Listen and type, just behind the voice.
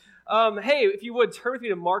Hey, if you would, turn with me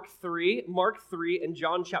to Mark 3, and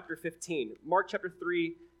John chapter 15. Mark chapter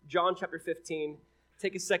 3, John chapter 15.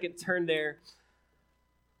 Take a second, turn there.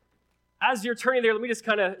 As you're turning there, let me just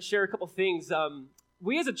kind of share a couple things.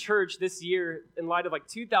 We as a church this year, in light of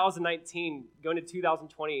 2019, going to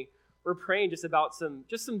 2020, we're praying just about some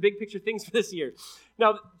big picture things for this year.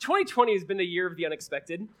 Now, 2020 has been the year of the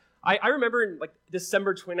unexpected. I remember in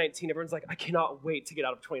December 2019, everyone's like, I cannot wait to get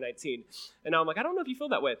out of 2019. And now I'm like, I don't know if you feel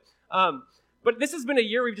that way. But this has been a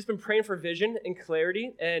year we've just been praying for vision and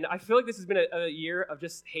clarity. And I feel like this has been a year of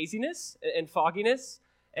just haziness and fogginess.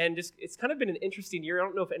 And just it's kind of been an interesting year. I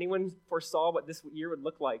don't know if anyone foresaw what this year would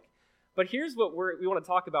look like. But here's what we want to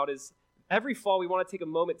talk about is every fall we want to take a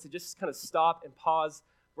moment to just kind of stop and pause,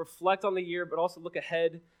 reflect on the year, but also look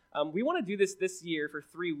ahead. We want to do this year for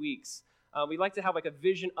 3 weeks. We'd like to have a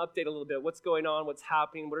vision update a little bit. What's going on? What's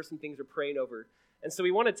happening? What are some things we're praying over? And so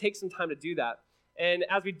we want to take some time to do that. And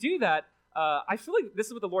as we do that, I feel like this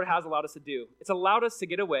is what the Lord has allowed us to do. It's allowed us to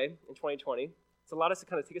get away in 2020. It's allowed us to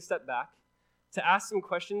kind of take a step back, to ask some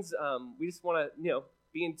questions. We just want to,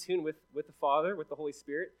 be in tune with the Father, with the Holy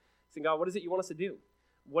Spirit, saying, God, what is it you want us to do?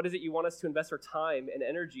 What is it you want us to invest our time and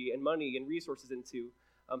energy and money and resources into?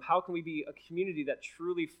 How can we be a community that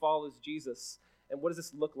truly follows Jesus? And what does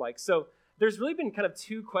this look like? So there's really been kind of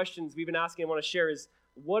 2 questions we've been asking I want to share is,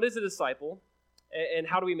 what is a disciple and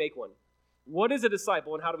how do we make one? What is a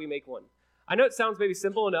disciple and how do we make one? I know it sounds maybe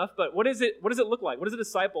simple enough, but what does it look like? What does a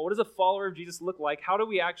disciple, what does a follower of Jesus look like? How do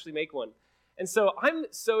we actually make one? And so I'm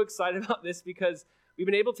so excited about this because we've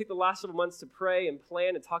been able to take the last several months to pray and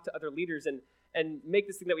plan and talk to other leaders and make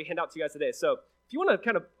this thing that we hand out to you guys today. So if you want to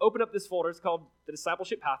kind of open up this folder, it's called the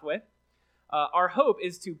Discipleship Pathway. Our hope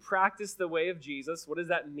is to practice the way of Jesus. What does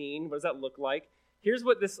that mean? What does that look like? Here's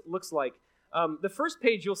what this looks like. The first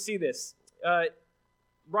page, you'll see this.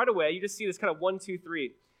 Right away, you just see this kind of 1, 2,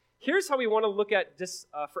 3. Here's how we want to look at just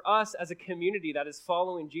for us as a community that is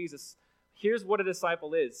following Jesus. Here's what a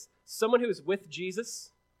disciple is. Someone who is with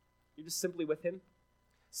Jesus. You're just simply with him.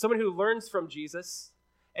 Someone who learns from Jesus.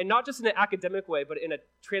 And not just in an academic way, but in a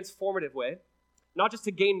transformative way. Not just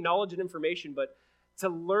to gain knowledge and information, but to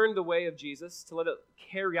learn the way of Jesus, to let it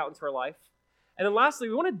carry out into our life. And then lastly,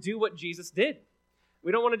 we want to do what Jesus did.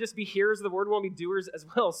 We don't want to just be hearers of the word, we want to be doers as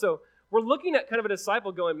well. So we're looking at kind of a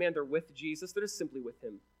disciple going, man, they're with Jesus, they're just simply with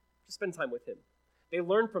him. Just spend time with him. They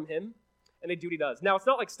learn from him, and they do what he does. Now, it's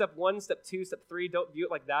not like step 1, step 2, step 3, don't view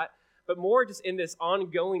it like that, but more just in this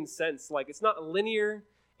ongoing sense. Like, it's not linear.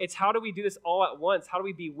 It's how do we do this all at once? How do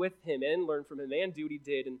we be with him and learn from him and do what he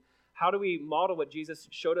did? And how do we model what Jesus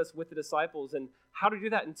showed us with the disciples? And how to do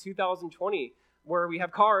that in 2020, where we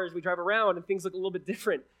have cars, we drive around, and things look a little bit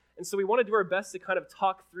different. And so we want to do our best to kind of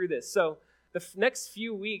talk through this. So the next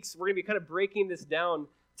few weeks, we're going to be kind of breaking this down.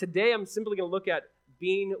 Today, I'm simply going to look at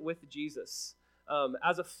being with Jesus.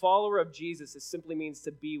 As a follower of Jesus, it simply means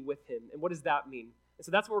to be with him. And what does that mean? And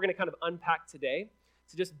so that's what we're going to kind of unpack today,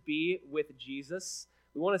 to just be with Jesus.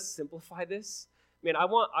 We want to simplify this. Man, I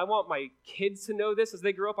want my kids to know this as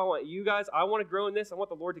they grow up. I want you guys. I want to grow in this. I want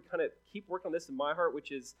the Lord to kind of keep working on this in my heart,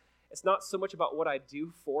 which is it's not so much about what I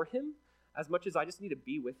do for him as much as I just need to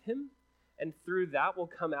be with him. And through that will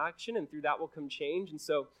come action, and through that will come change. And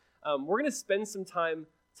so we're going to spend some time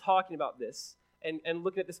talking about this and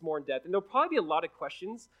looking at this more in depth. And there'll probably be a lot of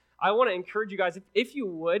questions. I want to encourage you guys, if you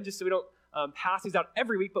would, just so we don't pass these out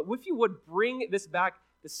every week, but if you would bring this back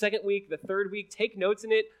the second week, the third week, take notes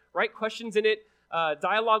in it, write questions in it,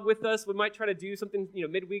 dialogue with us. We might try to do something,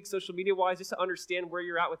 midweek, social media-wise, just to understand where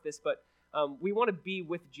you're at with this. But we want to be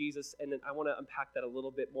with Jesus, and then I want to unpack that a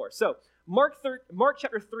little bit more. So Mark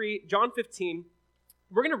chapter 3, John 15,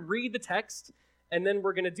 we're going to read the text, and then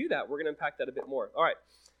we're going to do that. We're going to unpack that a bit more. All right.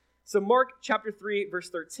 So Mark chapter 3,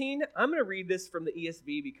 verse 13. I'm going to read this from the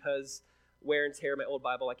ESV because wear and tear my old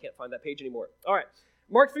Bible. I can't find that page anymore. All right.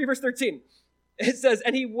 Mark 3, verse 13. It says,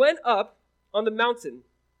 "And he went up on the mountain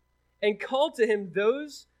and called to him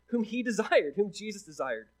those whom he desired, whom Jesus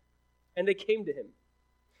desired. And they came to him.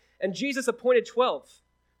 And Jesus appointed 12,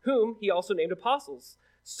 whom he also named apostles,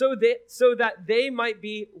 so that they might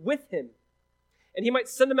be with him. And he might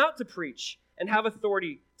send them out to preach and have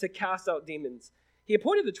authority to cast out demons. He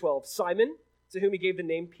appointed the 12, Simon, to whom he gave the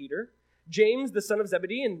name Peter, James, the son of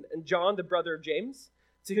Zebedee, and John, the brother of James,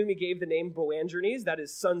 to whom he gave the name Boanerges, that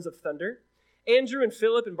is, sons of thunder, Andrew and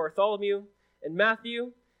Philip and Bartholomew, and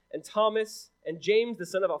Matthew, and Thomas, and James, the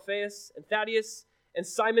son of Alphaeus, and Thaddeus, and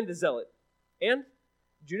Simon the Zealot, and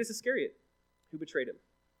Judas Iscariot, who betrayed him.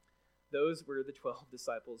 Those were the 12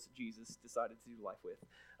 disciples Jesus decided to do life with.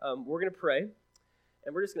 We're going to pray,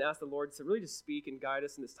 and we're just going to ask the Lord to really just speak and guide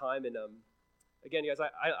us in this time. And Again, you guys,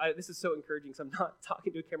 this is so encouraging because I'm not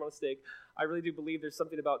talking to a camera on a stick. I really do believe there's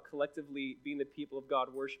something about collectively being the people of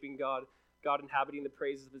God, worshiping God, God inhabiting the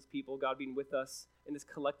praises of his people, God being with us in this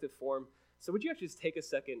collective form. So would you actually just take a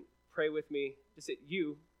second, pray with me, just at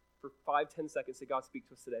you for 5-10 seconds, say, God, speak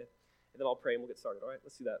to us today. And then I'll pray and we'll get started. All right,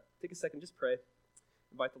 let's do that. Take a second, just pray.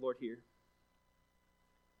 Invite the Lord here.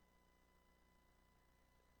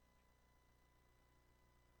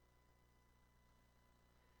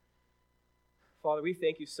 Father, we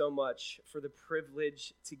thank you so much for the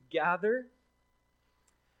privilege to gather.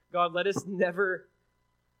 God, let us never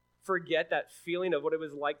forget that feeling of what it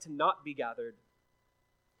was like to not be gathered.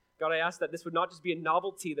 God, I ask that this would not just be a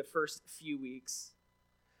novelty the first few weeks,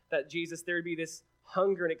 that Jesus, there would be this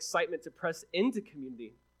hunger and excitement to press into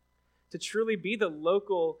community, to truly be the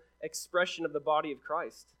local expression of the body of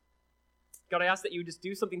Christ. God, I ask that you would just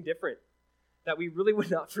do something different, that we really would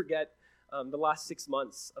not forget the last 6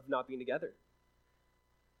 months of not being together.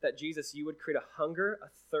 That, Jesus, you would create a hunger, a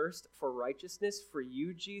thirst for righteousness, for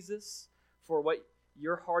you, Jesus, for what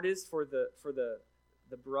your heart is for the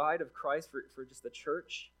bride of Christ, for just the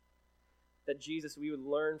church. That, Jesus, we would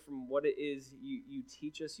learn from what it is you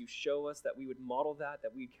teach us, you show us, that we would model that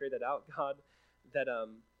we would carry that out, God. That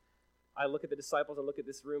I look at the disciples and look at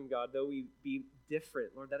this room, God, though we be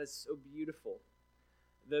different, Lord, that is so beautiful.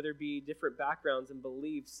 Though there be different backgrounds and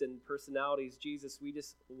beliefs and personalities, Jesus, we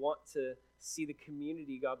just want to see the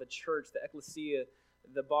community, God, the church, the ecclesia,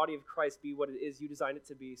 the body of Christ be what it is you designed it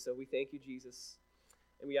to be. So we thank you, Jesus,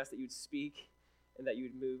 and we ask that you would speak and that you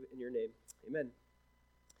would move in your name. Amen.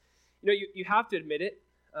 You know, you have to admit it.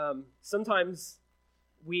 Sometimes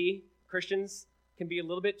we, Christians, can be a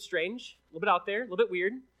little bit strange, a little bit out there, a little bit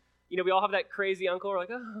weird. You know, we all have that crazy uncle. We're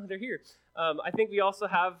like, oh, they're here. I think we also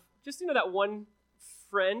have just, that one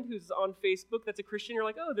friend who's on Facebook that's a Christian. You're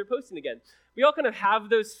like, oh, they're posting again. We all kind of have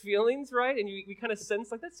those feelings, right? And we kind of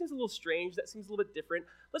sense like that seems a little strange. That seems a little bit different.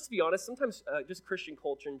 Let's be honest. Sometimes just Christian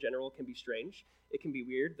culture in general can be strange. It can be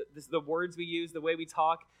weird. The words we use, the way we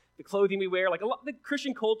talk, the clothing we wear, like the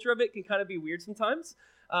Christian culture of it can kind of be weird sometimes.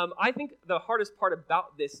 I think the hardest part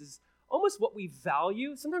about this is almost what we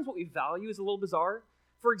value. Sometimes what we value is a little bizarre.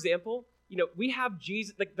 For example, we have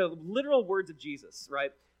Jesus, like the literal words of Jesus,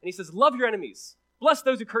 right? And he says, love your enemies. Bless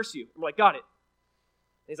those who curse you. I'm like, got it.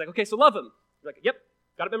 And he's like, okay, so love them. I'm like, yep,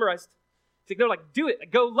 got it memorized. He's like, no, like, do it.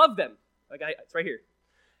 Like, go love them. Like, it's right here.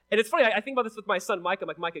 And it's funny, I think about this with my son, Micah. I'm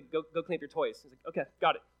like, Micah, go clean up your toys. He's like, okay,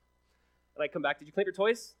 got it. And I come back, did you clean up your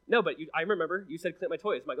toys? No, but I remember you said clean up my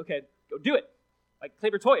toys. I'm like, okay, go do it. Like, clean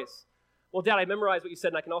up your toys. Well, Dad, I memorized what you said,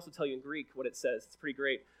 and I can also tell you in Greek what it says. It's pretty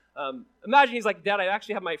great. Imagine he's like, Dad, I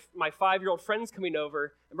actually have my 5-year-old friends coming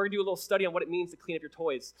over, and we're going to do a little study on what it means to clean up your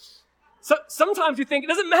toys. So sometimes you think, it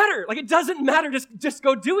doesn't matter. Like, it doesn't matter. Just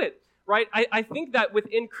go do it, right? I think that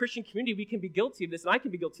within Christian community, we can be guilty of this, and I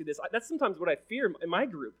can be guilty of this. That's sometimes what I fear in my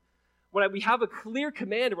group. When we have a clear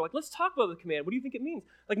command, and we're like, let's talk about the command. What do you think it means?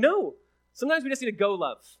 Like, no. Sometimes we just need to go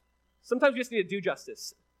love. Sometimes we just need to do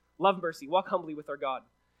justice. Love mercy. Walk humbly with our God.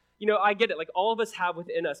 I get it. Like, all of us have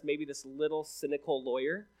within us maybe this little cynical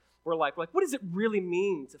lawyer. We're like, what does it really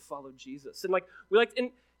mean to follow Jesus? And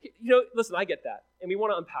listen, I get that. And we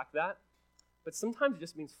want to unpack that. But sometimes it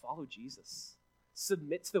just means follow Jesus.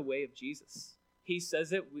 Submit to the way of Jesus. He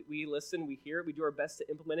says it, we listen, we hear it, we do our best to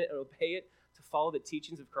implement it and obey it, to follow the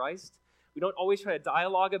teachings of Christ. We don't always try to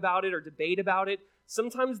dialogue about it or debate about it.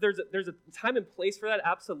 Sometimes there's a time and place for that,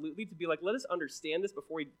 absolutely, to be like, let us understand this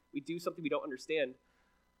before we do something we don't understand.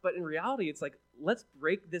 But in reality, it's like, let's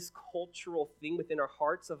break this cultural thing within our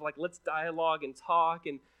hearts of like, let's dialogue and talk,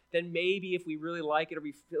 and then maybe if we really like it or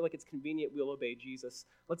we feel like it's convenient, we'll obey Jesus.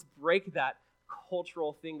 Let's break that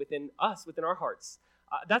cultural thing within us, within our hearts.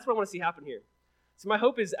 That's what I want to see happen here. So my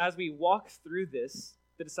hope is as we walk through this,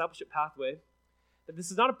 the discipleship pathway, that this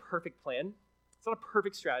is not a perfect plan. It's not a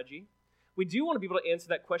perfect strategy. We do want to be able to answer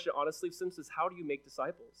that question honestly. Sim says, how do you make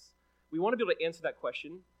disciples? We want to be able to answer that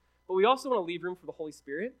question, but we also want to leave room for the Holy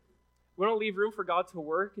Spirit. We want to leave room for God to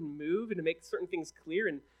work and move and to make certain things clear,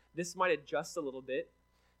 and this might adjust a little bit.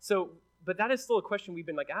 But that is still a question we've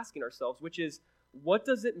been asking ourselves, which is, what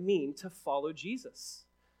does it mean to follow Jesus?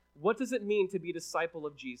 What does it mean to be a disciple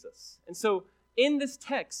of Jesus? And so in this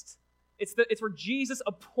text, it's where Jesus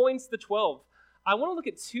appoints the 12. I want to look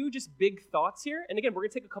at two just big thoughts here. And again, we're going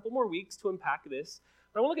to take a couple more weeks to unpack this.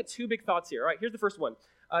 But I want to look at two big thoughts here. All right, here's the first one.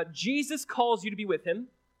 Jesus calls you to be with him.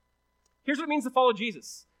 Here's what it means to follow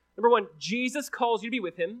Jesus. Number one, Jesus calls you to be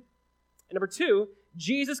with him. And number two,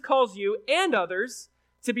 Jesus calls you and others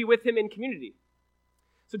to be with him in community.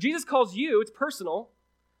 So Jesus calls you, it's personal.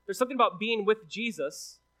 There's something about being with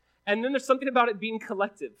Jesus. And then there's something about it being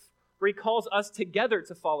collective, where he calls us together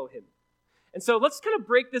to follow him. And so let's kind of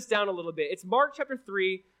break this down a little bit. It's Mark chapter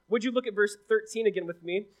 3. Would you look at verse 13 again with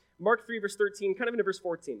me? Mark 3, verse 13, kind of into verse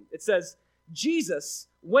 14. It says, Jesus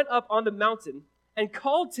went up on the mountain and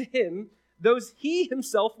called to him those he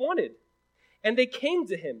himself wanted. And they came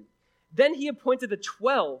to him. Then he appointed the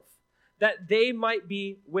 12 that they might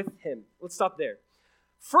be with him. Let's stop there.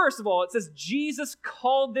 First of all, it says Jesus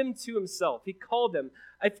called them to himself. He called them.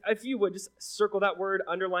 If you would, just circle that word,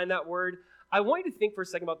 underline that word. I want you to think for a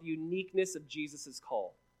second about the uniqueness of Jesus'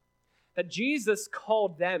 call. That Jesus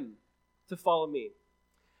called them to follow me.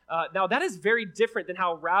 Now, that is very different than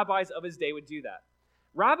how rabbis of his day would do that.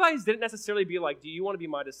 Rabbis didn't necessarily be like, do you want to be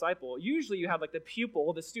my disciple? Usually you have like the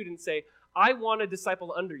pupil, the student say, I want a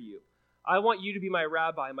disciple under you. I want you to be my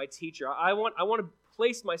rabbi, my teacher. I want to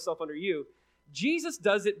place myself under you. Jesus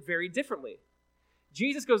does it very differently.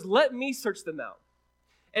 Jesus goes, let me search them out.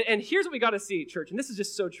 And here's what we got to see, church, and this is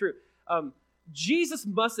just so true. Jesus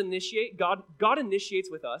must initiate. God initiates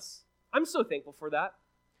with us. I'm so thankful for that.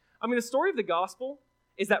 I mean, the story of the gospel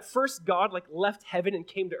is that first God left heaven and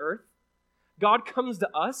came to earth. God comes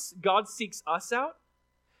to us. God seeks us out.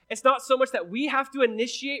 It's not so much that we have to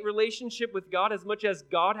initiate relationship with God as much as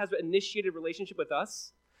God has initiated relationship with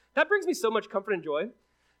us. That brings me so much comfort and joy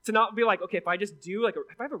to not be like, okay, if I just do,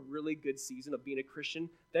 if I have a really good season of being a Christian,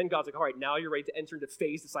 then God's like, all right, now you're ready to enter into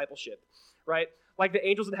phase discipleship, right? Like the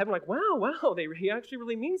angels in heaven are like, wow, he actually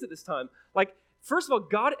really means it this time. Like, first of all,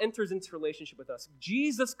 God enters into relationship with us.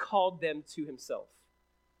 Jesus called them to himself.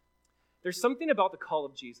 There's something about the call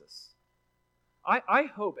of Jesus. I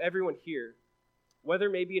hope everyone here, whether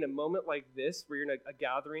maybe in a moment like this, where you're in a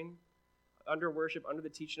gathering, under worship, under the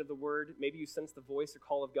teaching of the word, maybe you sense the voice or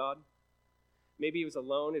call of God. Maybe it was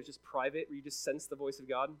alone, it was just private, where you just sense the voice of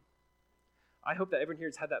God. I hope that everyone here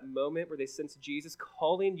has had that moment where they sense Jesus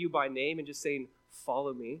calling you by name and just saying,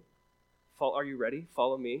 follow me. Are you ready?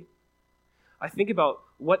 Follow me. I think about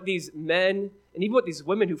what these men and even what these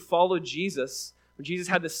women who followed Jesus, when Jesus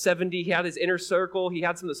had the 70, he had his inner circle, he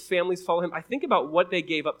had some of his families follow him. I think about what they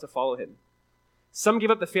gave up to follow him. Some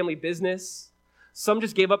gave up the family business. Some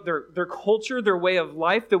just gave up their culture, their way of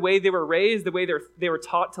life, the way they were raised, the way they were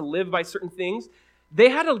taught to live by certain things. They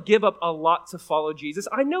had to give up a lot to follow Jesus.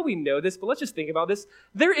 I know we know this, but let's just think about this.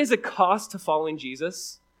 There is a cost to following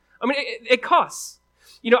Jesus. I mean, it costs.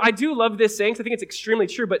 You know, I do love this saying, because I think it's extremely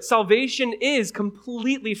true, but salvation is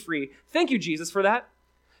completely free. Thank you, Jesus, for that.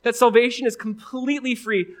 That salvation is completely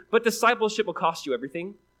free, but discipleship will cost you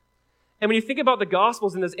everything. And when you think about the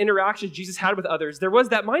Gospels and those interactions Jesus had with others, there was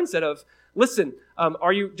that mindset of, listen,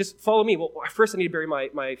 are you, just follow me. Well, first I need to bury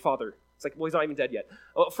my father. It's like, well, he's not even dead yet.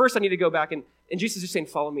 Well, first I need to go back, and Jesus is just saying,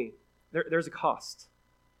 follow me. There's a cost.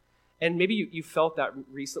 And maybe you felt that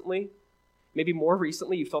recently. Maybe more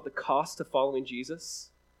recently you felt the cost of following Jesus.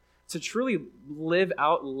 To truly live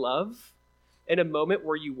out love in a moment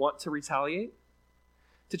where you want to retaliate.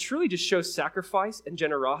 To truly just show sacrifice and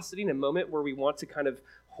generosity in a moment where we want to kind of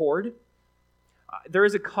hoard. There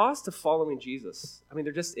is a cost to following Jesus. I mean,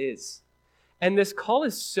 there just is. And this call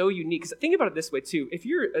is so unique. Because think about it this way, too. If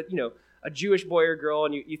you're, a Jewish boy or girl,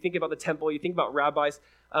 and you think about the temple, you think about rabbis,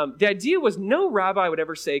 the idea was no rabbi would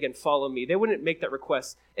ever say, again, follow me. They wouldn't make that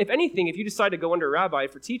request. If anything, if you decide to go under a rabbi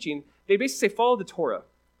for teaching, they basically say, follow the Torah.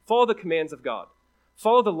 Follow the commands of God.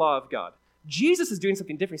 Follow the law of God. Jesus is doing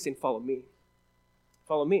something different. He's saying, follow me.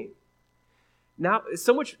 Follow me. Now, it's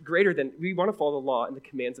so much greater than we want to follow the law and the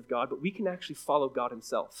commands of God, but we can actually follow God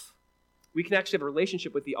himself. We can actually have a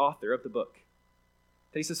relationship with the author of the book.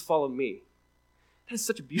 That he says, follow me. That is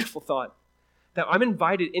such a beautiful thought. That I'm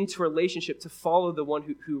invited into a relationship to follow the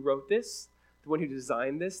one who wrote this, the one who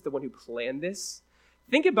designed this, the one who planned this.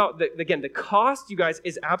 Think about, the cost, you guys,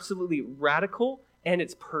 is absolutely radical and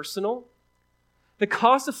it's personal. The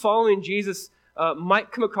cost of following Jesus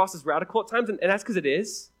might come across as radical at times, and that's because it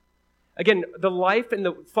is. Again, the life and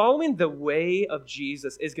following the way of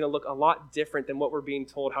Jesus is going to look a lot different than what we're being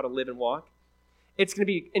told how to live and walk. It's going to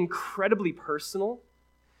be incredibly personal.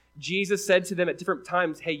 Jesus said to them at different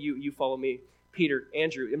times, hey, you follow me. Peter,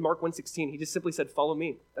 Andrew, in Mark 1:16, he just simply said, follow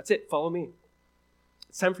me. That's it, follow me.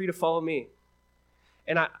 It's time for you to follow me.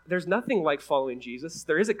 And there's nothing like following Jesus.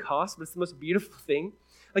 There is a cost, but it's the most beautiful thing.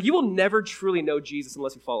 Like, you will never truly know Jesus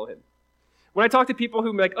unless you follow him. When I talk to people who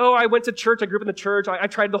are like, oh, I went to church, I grew up in the church, I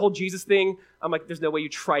tried the whole Jesus thing, I'm like, there's no way you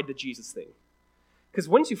tried the Jesus thing. Because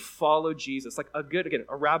once you follow Jesus, like a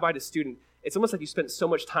rabbi to student, it's almost like you spent so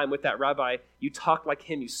much time with that rabbi, you talked like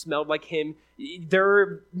him, you smelled like him,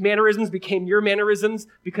 their mannerisms became your mannerisms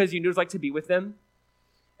because you knew what it was like to be with them.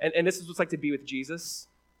 And this is what it's like to be with Jesus.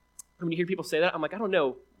 And when you hear people say that, I'm like, I don't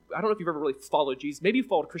know if you've ever really followed Jesus. Maybe you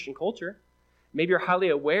followed Christian culture. Maybe you're highly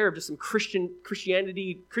aware of just some Christian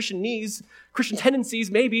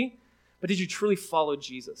tendencies, maybe. But did you truly follow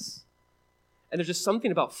Jesus? And there's just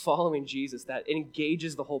something about following Jesus that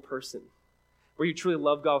engages the whole person, where you truly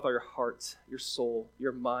love God with all your heart, your soul,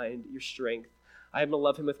 your mind, your strength. I'm going to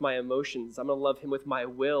love him with my emotions. I'm going to love him with my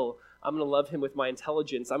will. I'm going to love him with my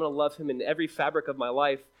intelligence. I'm going to love him in every fabric of my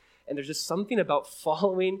life. And there's just something about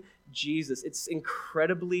following Jesus. It's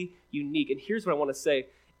incredibly unique. And here's what I want to say.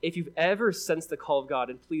 If you've ever sensed the call of God,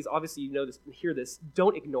 and please, obviously you know this and hear this,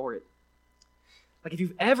 don't ignore it. Like if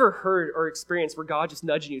you've ever heard or experienced where God just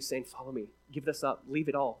nudging you saying, follow me, give this up, leave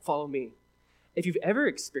it all, follow me. If you've ever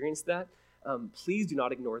experienced that, please do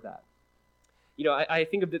not ignore that. You know, I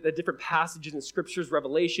think of the different passages in scriptures,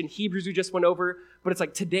 Revelation, Hebrews we just went over, but it's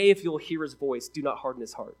like today if you'll hear his voice, do not harden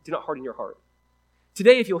his heart. Do not harden your heart.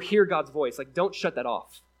 Today if you'll hear God's voice, like don't shut that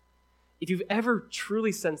off. If you've ever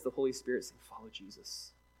truly sensed the Holy Spirit saying, follow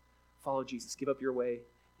Jesus, give up your way,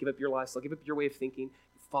 give up your lifestyle, give up your way of thinking,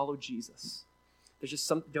 follow Jesus. There's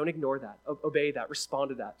just don't ignore that, obey that, respond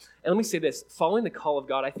to that. And let me say this, following the call of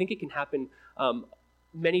God, I think it can happen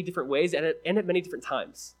many different ways and at many different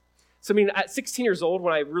times. So I mean, at 16 years old,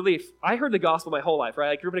 when I heard the gospel my whole life, right?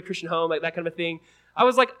 I grew up in a Christian home, like that kind of a thing. I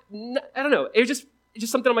was like, I don't know, it was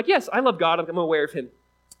just something I'm like, yes, I love God, I'm aware of him.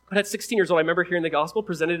 But at 16 years old, I remember hearing the gospel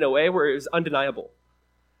presented in a way where it was undeniable.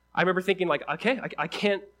 I remember thinking like, okay, I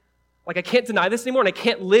can't deny this anymore, and I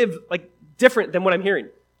can't live like different than what I'm hearing.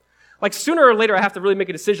 Like sooner or later, I have to really make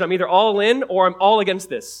a decision. I'm either all in or I'm all against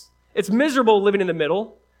this. It's miserable living in the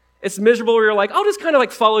middle. It's miserable where you're like, I'll just kind of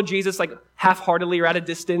like follow Jesus like half-heartedly or at a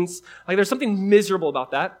distance. Like there's something miserable about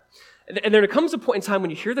that. And there comes a point in time when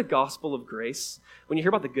you hear the gospel of grace, when you hear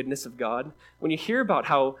about the goodness of God, when you hear about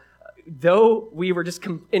how though we were just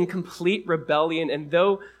in complete rebellion and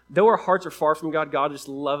though our hearts are far from God, God just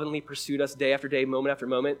lovingly pursued us day after day, moment after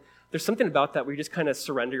moment. There's something about that where you just kind of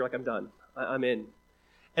surrender. You're like, I'm done. I'm in.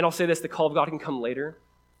 And I'll say this, the call of God can come later.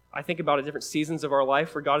 I think about different seasons of our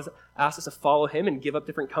life where God has asked us to follow him and give up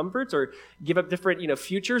different comforts or give up different,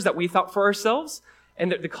 futures that we thought for ourselves.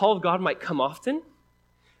 And the call of God might come often. It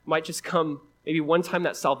might just come maybe one time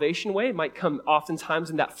that salvation way. It might come oftentimes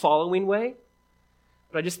in that following way.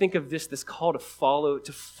 But I just think of this call to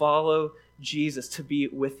follow Jesus, to be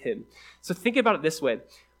with him. So think about it this way.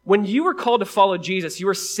 When you were called to follow Jesus, you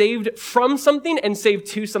were saved from something and saved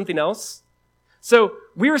to something else. So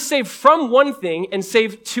we were saved from one thing and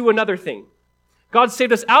saved to another thing. God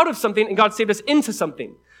saved us out of something and God saved us into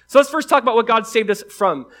something. So let's first talk about what God saved us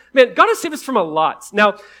from. Man, God has saved us from a lot.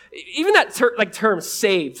 Now, even that term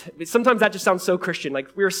saved, sometimes that just sounds so Christian, like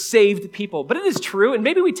we're saved people. But it is true, and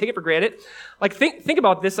maybe we take it for granted. Like think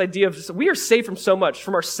about this idea of we are saved from so much,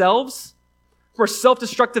 from ourselves, from our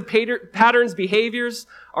self-destructive patterns, behaviors,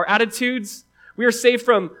 our attitudes. We are saved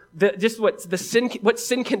from what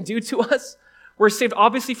sin can do to us. We're saved,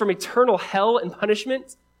 obviously, from eternal hell and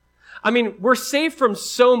punishment. I mean, we're saved from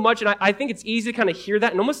so much, and I think it's easy to kind of hear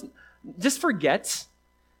that and almost just forget,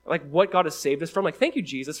 like, what God has saved us from. Like, thank you,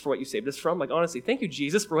 Jesus, for what you saved us from. Like, honestly, thank you,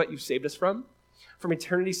 Jesus, for what you saved us from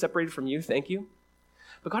eternity separated from you. Thank you.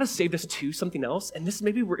 But God has saved us to something else, and this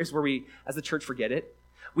maybe is where we, as the church, forget it.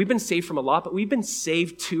 We've been saved from a lot, but we've been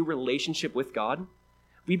saved to relationship with God.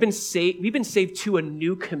 We've been saved to a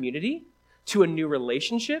new community, to a new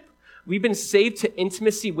relationship. We've been saved to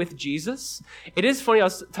intimacy with Jesus. It is funny, I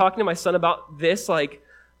was talking to my son about this, like,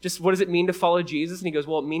 just what does it mean to follow Jesus? And he goes,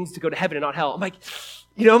 well, it means to go to heaven and not hell. I'm like,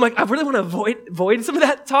 I really want to avoid some of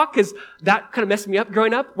that talk because that kind of messed me up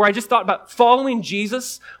growing up, where I just thought about following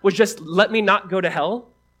Jesus was just let me not go to hell.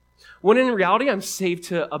 When in reality, I'm saved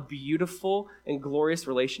to a beautiful and glorious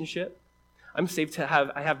relationship. I'm saved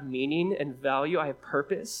to I have meaning and value. I have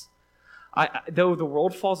purpose. Though the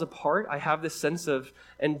world falls apart, I have this sense of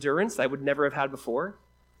endurance I would never have had before.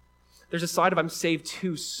 There's a side of I'm saved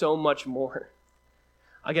to so much more.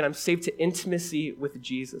 Again, I'm saved to intimacy with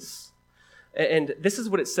Jesus. And this is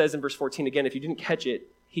what it says in verse 14. Again, if you didn't catch it,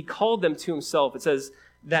 he called them to himself. It says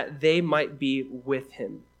that they might be with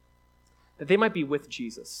him. That they might be with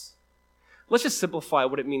Jesus. Let's just simplify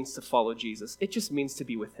what it means to follow Jesus. It just means to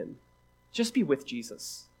be with him. Just be with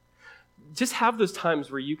Jesus. Just have those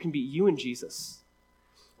times where you can be you and Jesus,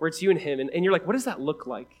 where it's you and him. And you're like, what does that look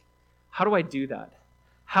like? How do I do that?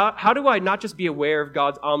 How do I not just be aware of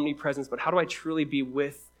God's omnipresence, but how do I truly be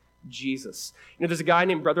with Jesus? There's a guy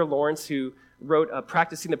named Brother Lawrence who wrote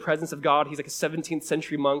Practicing the Presence of God. He's like a 17th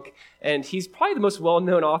century monk, and he's probably the most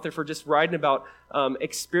well-known author for just writing about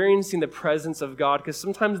experiencing the presence of God, because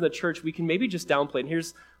sometimes in the church we can maybe just downplay. And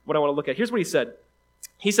here's what I want to look at. Here's what he said.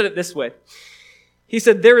 He said it this way. He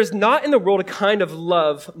said, there is not in the world a kind of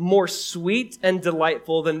love more sweet and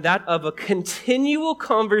delightful than that of a continual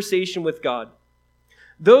conversation with God.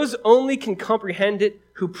 Those only can comprehend it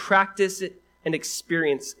who practice it and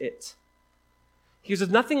experience it. He goes, there's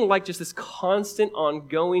nothing like just this constant,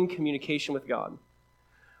 ongoing communication with God,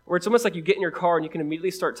 where it's almost like you get in your car and you can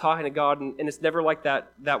immediately start talking to God, and it's never like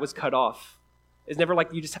that was cut off. It's never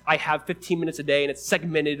like I have 15 minutes a day and it's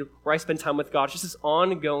segmented where I spend time with God. It's just this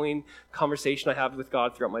ongoing conversation I have with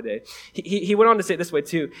God throughout my day. He went on to say it this way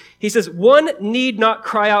too. He says, one need not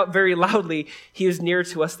cry out very loudly. He is nearer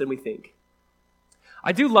to us than we think.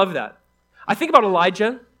 I do love that. I think about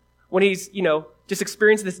Elijah when he's, just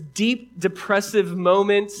experiencing this deep, depressive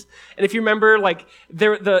moment. And if you remember,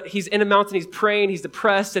 he's in a mountain, he's praying, he's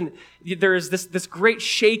depressed, and there's this great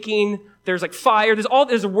shaking. There's fire.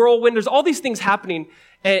 There's a whirlwind. There's all these things happening.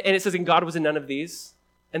 And it says, and God was in none of these.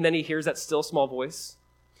 And then he hears that still small voice.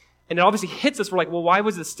 And it obviously hits us. We're like, well, why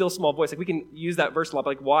was it a still small voice? We can use that verse a lot,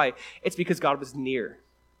 but why? It's because God was near.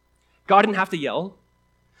 God didn't have to yell.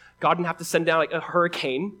 God didn't have to send down a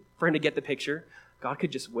hurricane for him to get the picture. God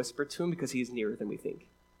could just whisper to him because he's nearer than we think.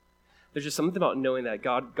 There's just something about knowing that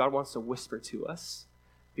God wants to whisper to us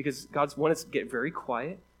because God's wanted us to get very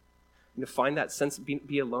quiet and to find that sense of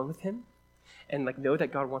be alone with him and know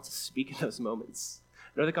that God wants to speak in those moments.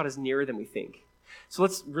 Know that God is nearer than we think. So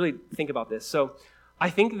let's really think about this. So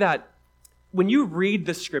I think that when you read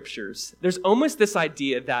the scriptures, there's almost this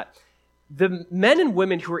idea that the men and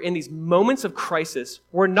women who are in these moments of crisis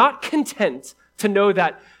were not content to know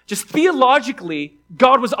that just theologically,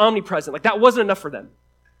 God was omnipresent. That wasn't enough for them.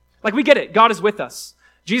 We get it. God is with us.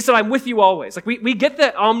 Jesus said, I'm with you always. We get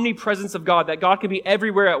that omnipresence of God, that God can be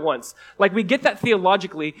everywhere at once. We get that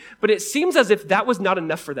theologically, but it seems as if that was not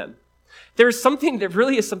enough for them. There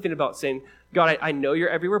really is something about saying, God, I know you're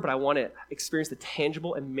everywhere, but I want to experience the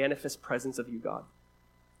tangible and manifest presence of you, God.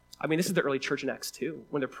 This is the early church in Acts 2,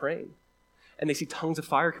 when they're praying. And they see tongues of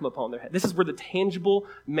fire come upon their head. This is where the tangible,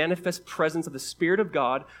 manifest presence of the Spirit of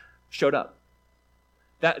God showed up.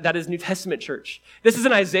 That is New Testament church. This is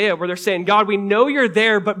in Isaiah where they're saying, God, we know you're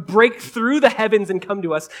there, but break through the heavens and come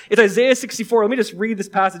to us. It's Isaiah 64. Let me just read this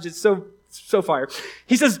passage. It's so fire.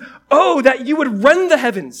 He says, oh, that you would rend the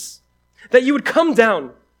heavens, that you would come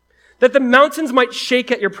down, that the mountains might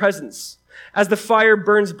shake at your presence. As the fire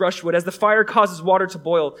burns brushwood, as the fire causes water to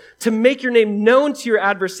boil, to make your name known to your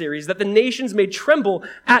adversaries, that the nations may tremble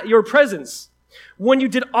at your presence. When you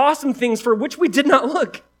did awesome things for which we did not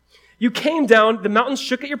look, you came down, the mountains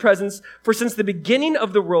shook at your presence, for since the beginning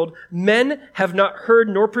of the world, men have not heard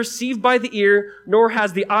nor perceived by the ear, nor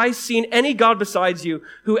has the eye seen any God besides you,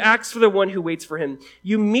 who acts for the one who waits for him.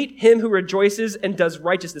 You meet him who rejoices and does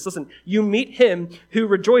righteousness. Listen, you meet him who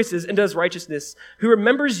rejoices and does righteousness, who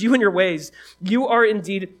remembers you in your ways. You are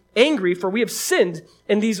indeed angry, for we have sinned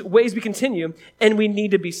in these ways we continue, and we need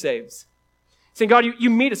to be saved. Saying, God, you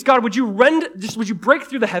meet us. God, would you break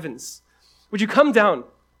through the heavens? Would you come down?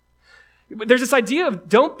 There's this idea of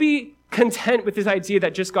don't be content with this idea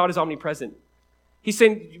that just God is omnipresent. He's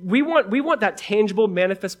saying we want that tangible,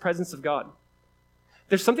 manifest presence of God.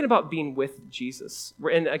 There's something about being with Jesus.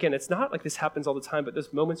 And again, it's not like this happens all the time, but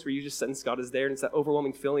there's moments where you just sense God is there and it's that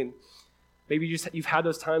overwhelming feeling. Maybe you've had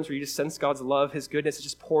those times where you just sense God's love, his goodness is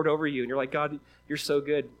just poured over you. And you're like, God, you're so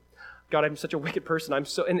good. God, I'm such a wicked person.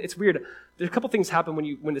 And it's weird. There's a couple things happen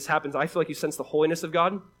when this happens. I feel like you sense the holiness of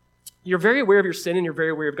God. You're very aware of your sin and you're very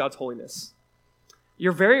aware of God's holiness.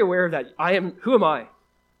 You're very aware that who am I?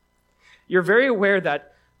 You're very aware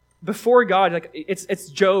that before God, it's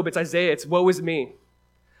Job, it's Isaiah, it's woe is me.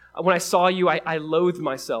 When I saw you, I loathed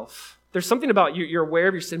myself. There's something about you, you're aware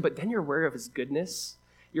of your sin, but then you're aware of his goodness.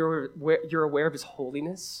 You're aware of his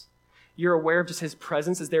holiness. You're aware of just his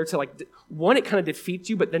presence is there to one, it kind of defeats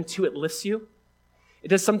you, but then two, it lifts you. It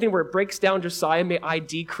does something where it breaks down Josiah, may I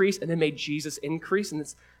decrease, and then may Jesus increase. And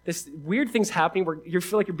this weird thing's happening where you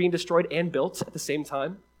feel like you're being destroyed and built at the same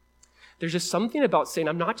time. There's just something about saying,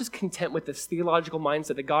 I'm not just content with this theological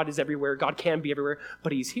mindset that God is everywhere, God can be everywhere,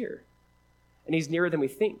 but he's here. And he's nearer than we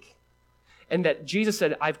think. And that Jesus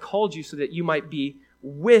said, I've called you so that you might be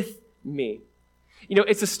with me.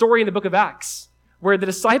 It's a story in the book of Acts where the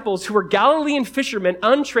disciples who were Galilean fishermen,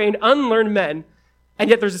 untrained, unlearned men, and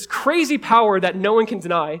yet there's this crazy power that no one can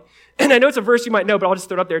deny. And I know it's a verse you might know, but I'll just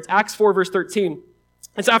throw it up there. It's Acts 4, verse 13.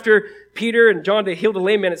 It's after Peter and John, they healed a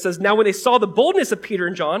lame man. It says, now when they saw the boldness of Peter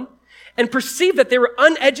and John and perceived that they were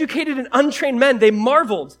uneducated and untrained men, they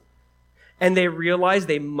marveled. And they realized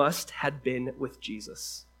they must have been with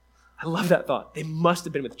Jesus. I love that thought. They must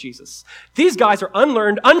have been with Jesus. These guys are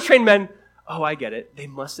unlearned, untrained men. Oh, I get it. They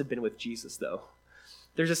must have been with Jesus, though.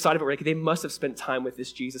 there's a side of it where they must have spent time with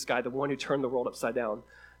this Jesus guy, the one who turned the world upside down,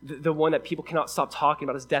 the one that people cannot stop talking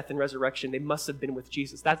about his death and resurrection. They must have been with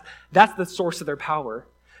Jesus. That's the source of their power.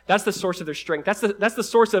 That's the source of their strength. That's the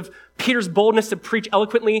source of Peter's boldness to preach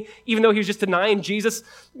eloquently, even though he was just denying Jesus,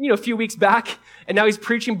 a few weeks back. And now he's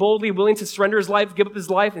preaching boldly, willing to surrender his life, give up his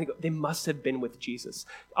life. And they must have been with Jesus.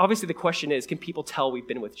 Obviously, the question is, can people tell we've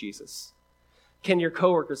been with Jesus? Can your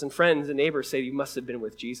coworkers and friends and neighbors say you must have been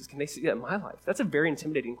with Jesus? Can they see that in my life? That's a very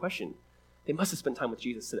intimidating question. They must have spent time with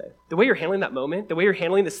Jesus today. The way you're handling that moment, the way you're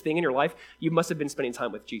handling this thing in your life, you must have been spending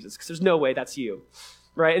time with Jesus, because there's no way that's you,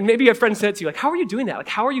 right? And maybe a friend said to you, how are you doing that?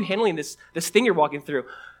 How are you handling this thing you're walking through?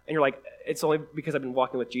 And you're like, it's only because I've been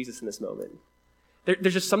walking with Jesus in this moment.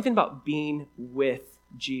 There's just something about being with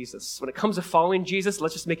Jesus. When it comes to following Jesus,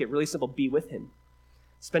 let's just make it really simple. Be with him.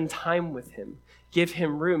 Spend time with him. Give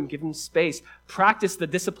him room. Give him space. Practice the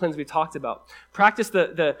disciplines we talked about. Practice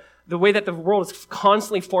the way that the world is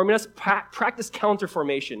constantly forming us. Practice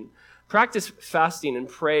counter-formation. Practice fasting and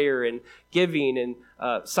prayer and giving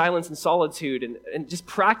and silence and solitude. And just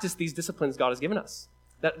practice these disciplines God has given us.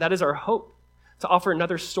 That is our hope. To offer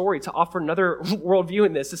another story, to offer another worldview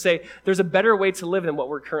in this, to say there's a better way to live than what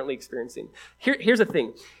we're currently experiencing. Here's the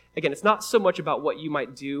thing. Again, it's not so much about what you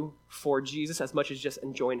might do for Jesus as much as just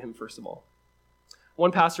enjoying him, first of all.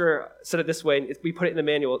 One pastor said it this way, and we put it in the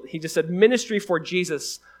manual. He just said, ministry for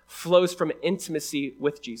Jesus flows from intimacy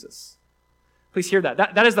with Jesus. Please hear that.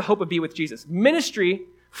 That is the hope of Be With Jesus. Ministry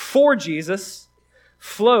for Jesus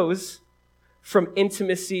flows from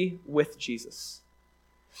intimacy with Jesus.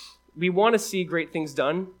 We want to see great things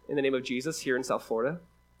done in the name of Jesus here in South Florida,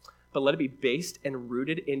 but let it be based and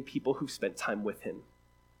rooted in people who've spent time with him.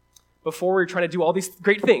 Before we're trying to do all these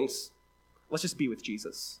great things, let's just be with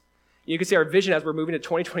Jesus. You can see our vision as we're moving to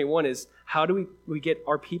 2021 is how do we get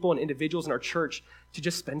our people and individuals in our church to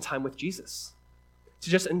just spend time with Jesus, to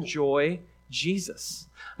just enjoy Jesus.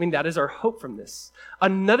 I mean, that is our hope from this.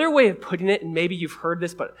 Another way of putting it, and maybe you've heard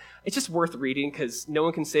this, but it's just worth reading because no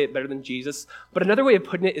one can say it better than Jesus. But another way of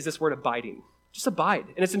putting it is this word abiding. Just abide.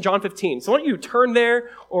 And it's in John 15. So why don't you turn there,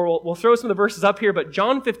 or we'll throw some of the verses up here. But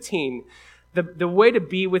John 15, the way to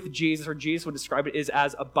be with Jesus, or Jesus would describe it, is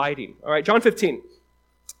as abiding. All right, John 15.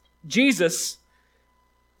 Jesus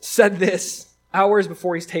said this hours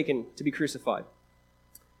before he's taken to be crucified.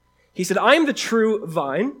 He said, I am the true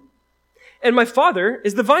vine, and my Father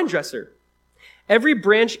is the vine dresser. Every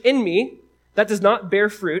branch in me that does not bear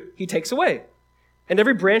fruit, he takes away. And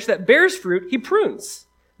every branch that bears fruit, he prunes,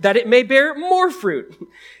 that it may bear more fruit.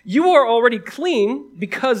 You are already clean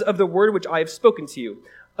because of the word which I have spoken to you.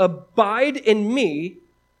 Abide in me,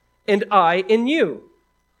 and I in you.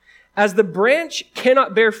 As the branch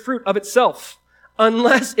cannot bear fruit of itself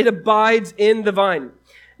unless it abides in the vine,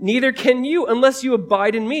 neither can you unless you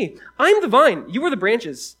abide in me. I am the vine, you are the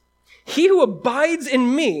branches. He who abides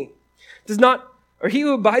in me does not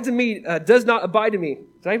abide in me. Did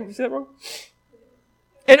I say that wrong?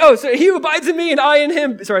 So he who abides in me and I in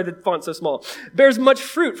him, sorry, the font's so small, bears much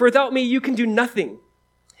fruit, for without me you can do nothing.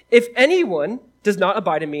 If anyone does not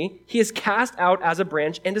abide in me, he is cast out as a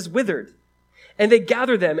branch and is withered. And they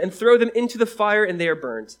gather them and throw them into the fire, and they are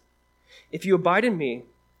burned. If you abide in me,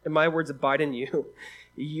 and my words abide in you,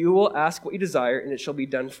 you will ask what you desire, and it shall be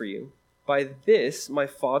done for you. By this my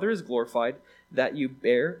Father is glorified, that you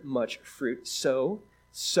bear much fruit.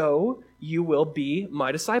 So you will be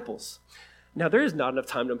my disciples. Now, there is not enough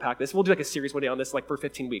time to unpack this. We'll do a series one day on this, for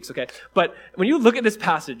 15 weeks, okay? But when you look at this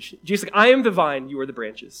passage, Jesus is like, I am the vine, you are the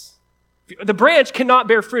branches. The branch cannot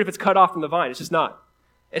bear fruit if it's cut off from the vine. It's just not.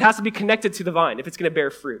 It has to be connected to the vine if it's going to bear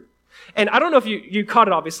fruit. And I don't know if you caught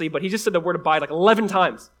it, obviously, but he just said the word abide 11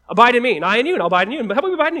 times. Abide in me, and I in you, and I'll abide in you. But how about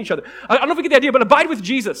we abide in each other? I don't know if we get the idea, but abide with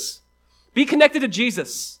Jesus. Be connected to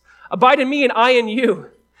Jesus. Abide in me, and I in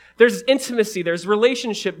you. There's intimacy, there's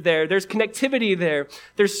relationship there, there's connectivity there.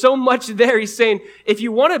 There's so much there. He's saying, if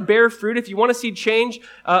you want to bear fruit, if you want to see change,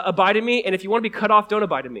 abide in me. And if you want to be cut off, don't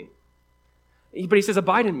abide in me. But he says,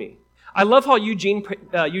 abide in me. I love how Eugene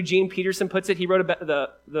Peterson puts it. He wrote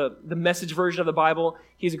the Message version of the Bible.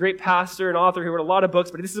 He's a great pastor and author who wrote a lot of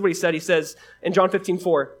books, but this is what he said. He says in John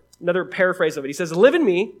 15:4, another paraphrase of it. He says, live in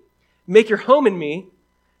me, make your home in me,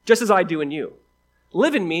 just as I do in you.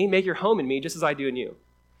 Live in me, make your home in me, just as I do in you.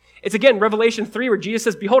 It's again Revelation 3 where Jesus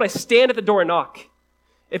says, behold, I stand at the door and knock.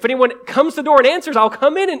 If anyone comes to the door and answers, I'll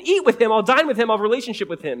come in and eat with him. I'll dine with him. I'll have a relationship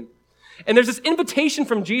with him. And there's this invitation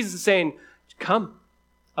from Jesus saying, come.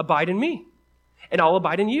 Abide in me, and I'll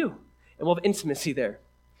abide in you, and we'll have intimacy there.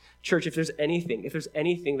 Church, if there's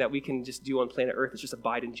anything that we can just do on planet Earth, it's just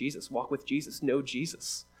abide in Jesus, walk with Jesus, know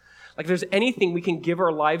Jesus. If there's anything we can give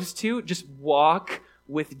our lives to, just walk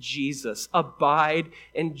with Jesus. Abide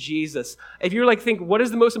in Jesus. If you're like, think, what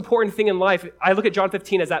is the most important thing in life? I look at John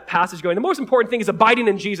 15 as that passage going, the most important thing is abiding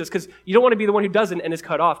in Jesus, because you don't want to be the one who doesn't and is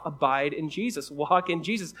cut off. Abide in Jesus. Walk in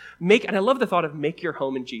Jesus. And I love the thought of make your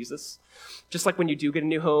home in Jesus. Just like when you do get a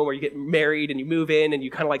new home or you get married and you move in and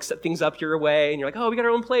you kind of like set things up your way and you're like, oh, we got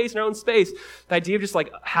our own place and our own space. The idea of just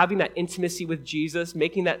like having that intimacy with Jesus,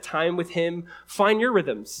 making that time with him, find your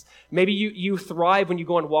rhythms. Maybe you thrive when you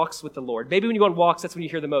go on walks with the Lord. Maybe when you go on walks, that's when you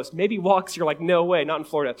hear the most. Maybe walks, you're like, no way, not in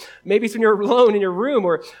Florida. Maybe it's when you're alone in your room,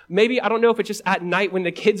 or maybe, I don't know if it's just at night when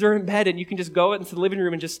the kids are in bed and you can just go out into the living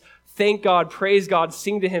room and just thank God, praise God,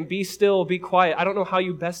 sing to him, be still, be quiet. I don't know how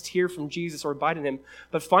you best hear from Jesus or abide in him,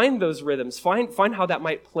 but find those rhythms. Find how that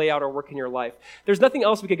might play out or work in your life. There's nothing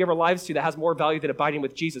else we could give our lives to that has more value than abiding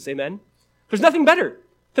with Jesus. Amen? There's nothing better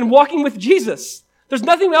than walking with Jesus. There's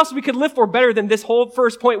nothing else we could live for better than this whole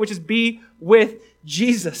first point, which is be with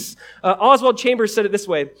Jesus. Oswald Chambers said it this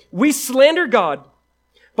way: we slander God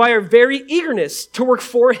by our very eagerness to work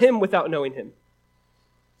for him without knowing him.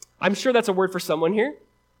 I'm sure that's a word for someone here.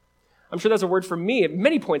 I'm sure that's a word for me at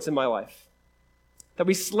many points in my life. That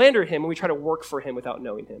we slander him and we try to work for him without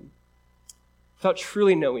knowing him. Without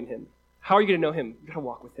truly knowing him. How are you going to know him? You've got to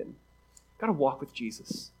walk with him. You've got to walk with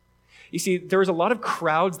Jesus. You see, there was a lot of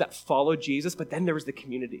crowds that followed Jesus, but then there was the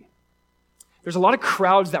community. There's a lot of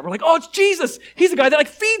crowds that were like, oh, it's Jesus. He's the guy that like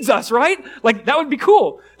feeds us, right? Like, that would be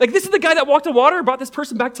cool. Like, this is the guy that walked on water and brought this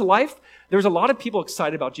person back to life. There's a lot of people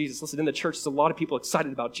excited about Jesus. Listen, in the church, there's a lot of people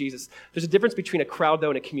excited about Jesus. There's a difference between a crowd, though,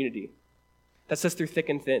 and a community that says through thick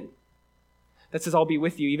and thin. That says, I'll be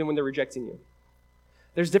with you even when they're rejecting you.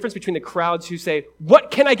 There's a difference between the crowds who say,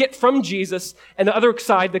 what can I get from Jesus? And the other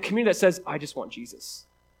side, the community that says, I just want Jesus.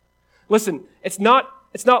 Listen, it's not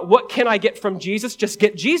what can I get from Jesus, just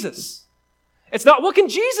get Jesus. It's not what can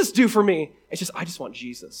Jesus do for me? It's just, I just want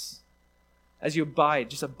Jesus. As you abide,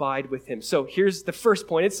 just abide with him. So here's the first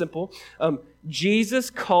point. It's simple. Jesus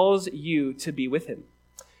calls you to be with him.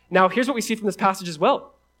 Now, here's what we see from this passage as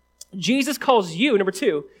well. Jesus calls you, number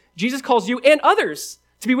two, Jesus calls you and others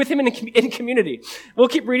to be with him in community. We'll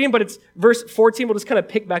keep reading, but it's verse 14. We'll just kind of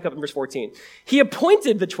pick back up in verse 14. He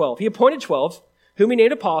appointed the 12. He appointed 12, whom he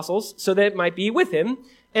named apostles, so that it might be with him,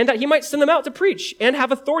 and that he might send them out to preach and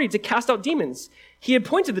have authority to cast out demons. He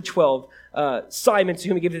appointed the 12, Simon, to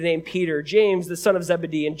whom he gave the name Peter, James, the son of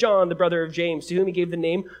Zebedee, and John, the brother of James, to whom he gave the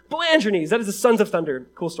name Boanerges. That is the sons of thunder.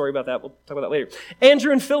 Cool story about that. We'll talk about that later.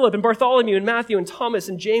 Andrew and Philip and Bartholomew and Matthew and Thomas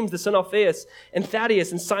and James, the son of Alphaeus, and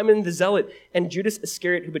Thaddeus and Simon the Zealot and Judas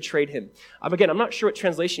Iscariot, who betrayed him. Again, I'm not sure what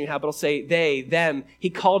translation you have, but I'll say they, them. He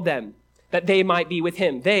called them that they might be with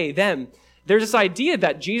him. They, them. There's this idea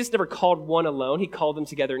that Jesus never called one alone. He called them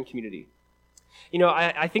together in community. You know,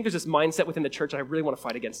 I think there's this mindset within the church, and I really want to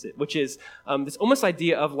fight against it, which is this almost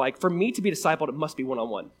idea of like, for me to be discipled, it must be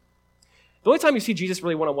one-on-one. The only time you see Jesus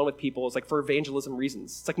really one-on-one with people is like for evangelism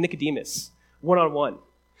reasons. It's like Nicodemus, one-on-one.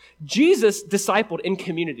 Jesus discipled in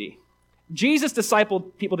community. Jesus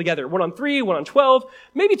discipled people together, 1 on 3, 1 on 12,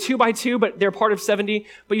 maybe 2 by 2, but they're part of 70.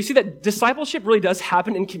 But you see that discipleship really does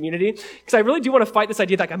happen in community, because I really do want to fight this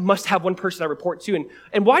idea that like, I must have one person I report to.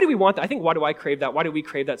 And why do we want that? I think, why do I crave that? Why do we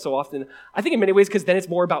crave that so often? I think in many ways because then it's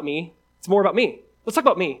more about me. It's more about me. Let's talk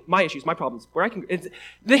about me, my issues, my problems.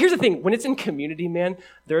 Here's the thing. When it's in community, man,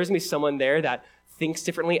 there is going to be someone there that thinks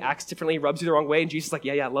differently, acts differently, rubs you the wrong way, and Jesus is like,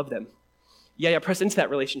 yeah, I love them. Yeah, press into that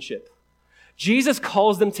relationship. Jesus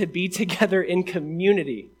calls them to be together in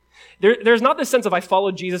community. There's not this sense of I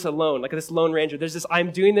followed Jesus alone, like this lone ranger. There's this,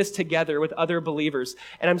 I'm doing this together with other believers.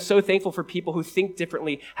 And I'm so thankful for people who think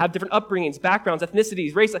differently, have different upbringings, backgrounds,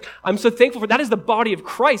 ethnicities, race. I'm so thankful for that is the body of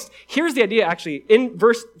Christ. Here's the idea, actually. In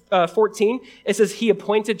verse 14, it says he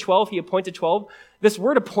appointed 12, he appointed 12. This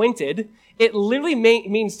word appointed, it literally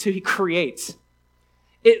means to create.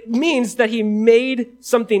 It means that he made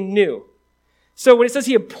something new. So when it says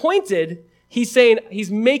he appointed, he's saying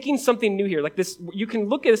he's making something new here. Like this, you can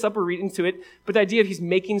look at this up or read into it, but the idea of he's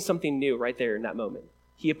making something new right there in that moment.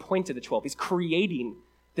 He appointed the 12. He's creating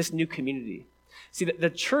this new community. See, the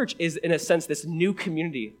church is, in a sense, this new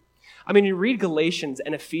community. I mean, you read Galatians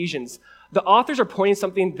and Ephesians, the authors are pointing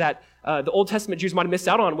something that the Old Testament Jews might have missed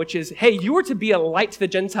out on, which is, hey, you are to be a light to the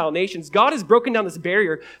Gentile nations. God has broken down this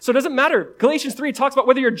barrier, so it doesn't matter. Galatians 3 talks about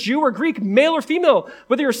whether you're Jew or Greek, male or female,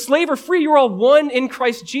 whether you're slave or free, you're all one in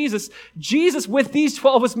Christ Jesus. Jesus, with these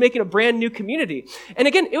 12, was making a brand new community. And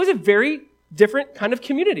again, it was a very different kind of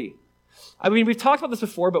community. I mean, we've talked about this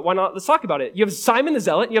before, but why not? Let's talk about it. You have Simon the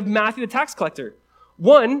Zealot, and you have Matthew the tax collector.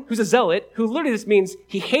 One who's a zealot, who literally this means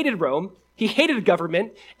he hated Rome, he hated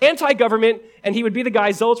government, anti-government, and he would be the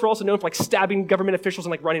guy. Zealots were also known for like stabbing government officials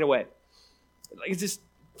and like running away. Like, it's just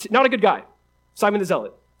not a good guy. Simon the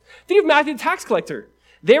Zealot. Think of Matthew the tax collector.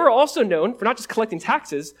 They were also known for not just collecting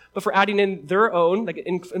taxes, but for adding in their own, like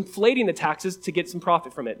inflating the taxes to get some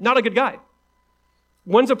profit from it. Not a good guy.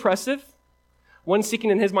 One's oppressive, one's seeking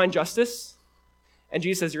in his mind justice, and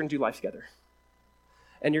Jesus says you're going to do life together.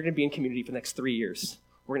 And you're going to be in community for the next 3 years.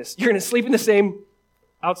 You're going to sleep in the same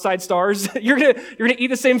outside stars. You're gonna eat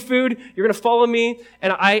the same food. You're gonna follow me.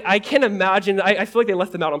 And I can't imagine. I feel like they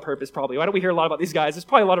left them out on purpose. Probably. Why don't we hear a lot about these guys? There's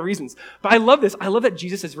probably a lot of reasons. But I love this. I love that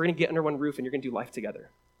Jesus says we're gonna get under one roof and you're gonna do life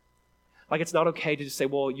together. Like it's not okay to just say,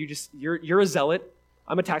 well, you're a zealot.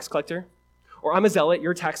 I'm a tax collector, or I'm a zealot.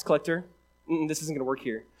 You're a tax collector. This isn't gonna work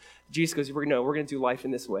here. Jesus goes, we're gonna do life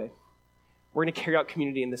in this way. We're gonna carry out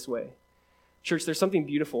community in this way. Church, there's something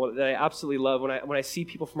beautiful that I absolutely love when I see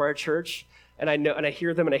people from our church. And I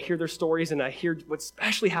hear them and I hear their stories and I hear what's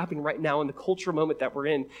especially happening right now in the cultural moment that we're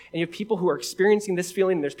in. And you have people who are experiencing this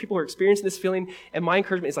feeling and there's people who are experiencing this feeling. And my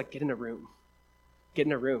encouragement is like, get in a room. Get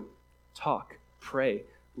in a room. Talk, pray,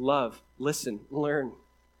 love, listen, learn.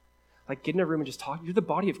 Like get in a room and just talk. You're the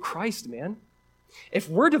body of Christ, man. If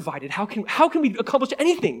we're divided, how can we accomplish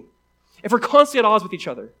anything? If we're constantly at odds with each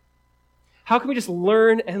other? How can we just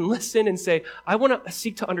learn and listen and say, I want to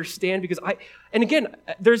seek to understand and again,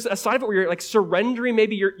 there's a side of it where you're like surrendering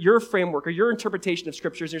maybe your framework or your interpretation of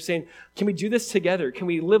scriptures. And you're saying, can we do this together? Can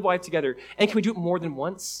we live life together? And can we do it more than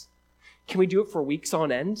once? Can we do it for weeks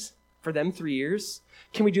on end? For them, 3 years?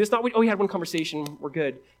 Can we do this? We had one conversation, we're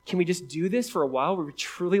good. Can we just do this for a while where we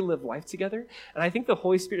truly live life together? And I think the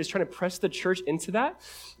Holy Spirit is trying to press the church into that.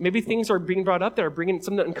 Maybe things are being brought up that are bringing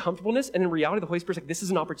some of the uncomfortableness. And in reality, the Holy Spirit's like, this is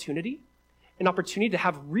an opportunity to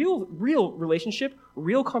have real relationship,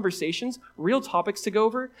 real conversations, real topics to go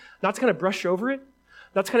over, not to kind of brush over it,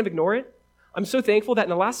 not to kind of ignore it. I'm so thankful that in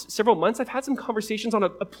the last several months, I've had some conversations on a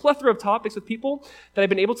plethora of topics with people that I've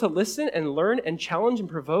been able to listen and learn and challenge and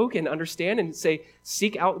provoke and understand and say,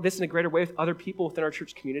 seek out this in a greater way with other people within our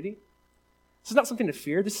church community. This is not something to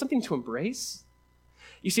fear. This is something to embrace.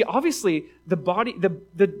 You see, obviously, the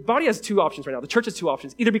body has two options right now. The church has two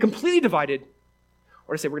options. Either be completely divided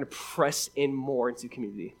or to say we're going to press in more into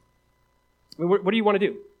community. I mean, what do you want to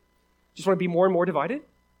do? Just want to be more and more divided?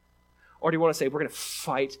 Or do you want to say we're going to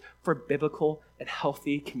fight for biblical and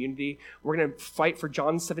healthy community? We're going to fight for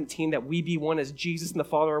John 17, that we be one as Jesus and the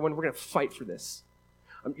Father are one. We're going to fight for this.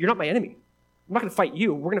 You're not my enemy. I'm not going to fight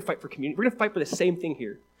you. We're going to fight for community. We're going to fight for the same thing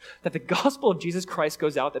here. That the gospel of Jesus Christ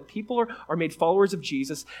goes out, that people are made followers of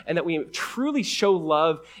Jesus, and that we truly show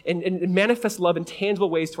love and manifest love in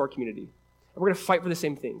tangible ways to our community. And we're going to fight for the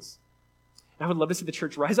same things. And I would love to see the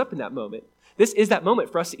church rise up in that moment. This is that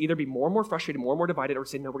moment for us to either be more and more frustrated, more and more divided, or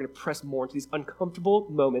say, no, we're going to press more into these uncomfortable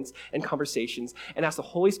moments and conversations and ask the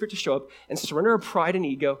Holy Spirit to show up and surrender our pride and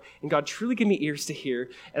ego, and God, truly give me ears to hear.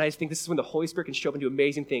 And I just think this is when the Holy Spirit can show up and do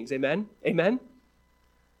amazing things. Amen? Amen?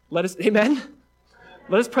 Amen?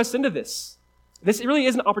 Let us press into this. This really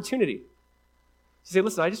is an opportunity to say,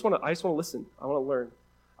 listen, I just want to listen. I want to learn.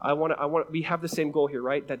 We have the same goal here,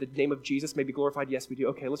 right? That the name of Jesus may be glorified. Yes, we do.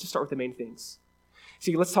 Okay, let's just start with the main things.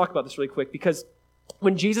 See, let's talk about this really quick, because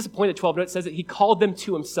when Jesus appointed 12, it says that he called them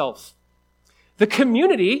to himself. The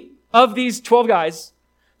community of these 12 guys,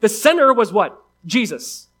 the center was what?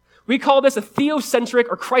 Jesus. We call this a theocentric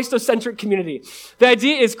or Christocentric community. The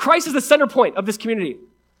idea is Christ is the center point of this community.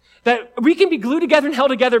 That we can be glued together and held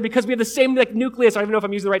together because we have the same nucleus. I don't even know if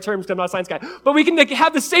I'm using the right terms because I'm not a science guy. But we can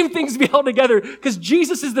have the same things to be held together because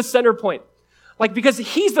Jesus is the center point. Because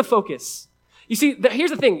he's the focus. You see,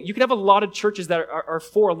 here's the thing. You can have a lot of churches that are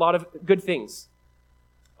for a lot of good things.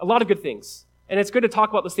 A lot of good things. And it's good to talk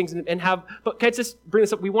about those things but can I just bring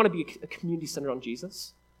this up? We want to be a community centered on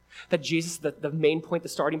Jesus. That Jesus is the main point, the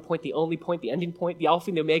starting point, the only point, the ending point, the alpha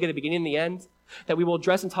and the omega, the beginning and the end. That we will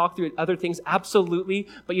address and talk through other things, absolutely.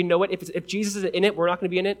 But you know what? If Jesus is in it, we're not going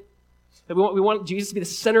to be in it. That we want Jesus to be the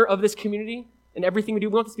center of this community and everything we do.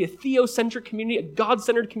 We want this to be a theocentric community, a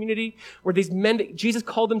God-centered community, where these men that Jesus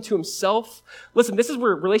called them to himself. Listen, this is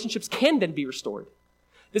where relationships can then be restored.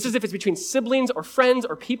 This is if it's between siblings or friends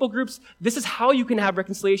or people groups. This is how you can have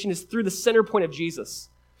reconciliation, is through the center point of Jesus.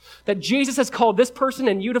 That Jesus has called this person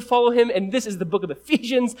and you to follow him, and this is the book of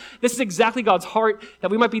Ephesians. This is exactly God's heart, that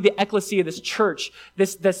we might be the ecclesia, this church,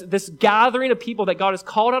 this gathering of people that God has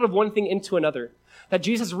called out of one thing into another. That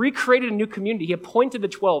Jesus recreated a new community. He appointed the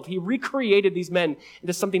 12. He recreated these men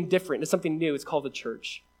into something different, into something new. It's called the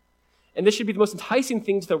church. And this should be the most enticing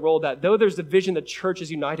thing to the world, that though there's division, the church is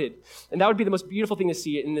united. And that would be the most beautiful thing to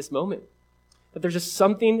see in this moment. That there's just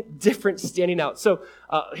something different standing out. So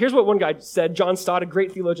here's what one guy said. John Stott, a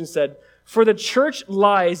great theologian, said, "For the church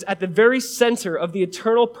lies at the very center of the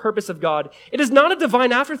eternal purpose of God. It is not a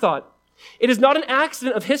divine afterthought. It is not an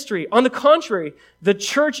accident of history. On the contrary, the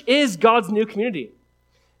church is God's new community.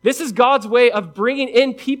 This is God's way of bringing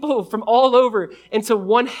in people from all over into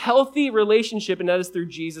one healthy relationship, and that is through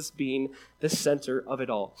Jesus being the center of it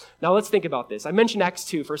all. Now let's think about this. I mentioned Acts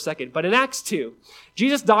 2 for a second, but in Acts 2,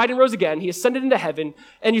 Jesus died and rose again. He ascended into heaven,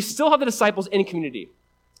 and you still have the disciples in community.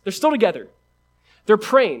 They're still together. They're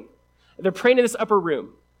praying. They're praying in this upper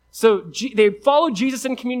room. So they followed Jesus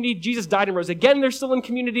in community. Jesus died and rose again. They're still in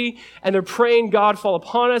community, and they're praying, God, fall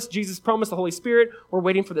upon us. Jesus promised the Holy Spirit. We're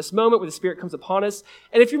waiting for this moment where the Spirit comes upon us.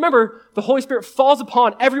 And if you remember, the Holy Spirit falls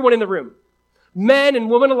upon everyone in the room. Men and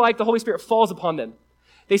women alike, the Holy Spirit falls upon them.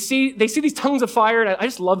 They see these tongues of fire, and I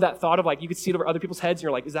just love that thought of like you could see it over other people's heads, and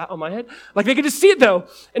you're like, is that on my head? Like they could just see it though,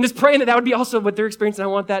 and just praying that would be also what they're experiencing. I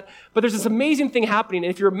want that. But there's this amazing thing happening, and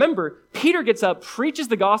if you remember, Peter gets up, preaches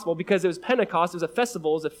the gospel because it was Pentecost, it was a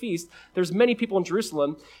festival, it was a feast. There's many people in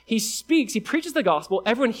Jerusalem. He speaks, he preaches the gospel,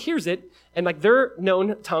 everyone hears it, and like their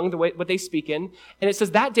known tongue, what they speak in, and it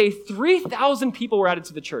says that day 3,000 people were added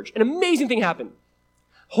to the church. An amazing thing happened.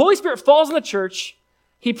 Holy Spirit falls on the church.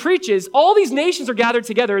 He preaches, all these nations are gathered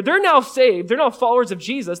together. They're now saved. They're now followers of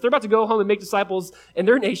Jesus. They're about to go home and make disciples in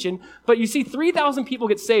their nation. But you see 3,000 people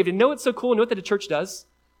get saved. And know what's so cool? Know what the church does?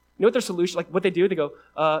 You know what their solution, like what they do? They go,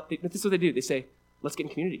 this is what they do. They say, let's get in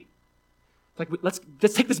community. Like, let's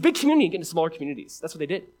take this big community and get into smaller communities. That's what they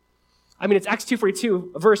did. I mean, it's Acts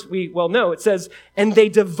 2:42, a verse we well know. It says, and they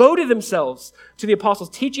devoted themselves to the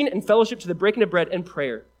apostles' teaching and fellowship, to the breaking of bread and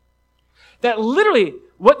prayer. That literally,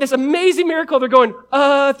 what this amazing miracle, they're going,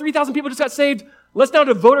 3,000 people just got saved. Let's now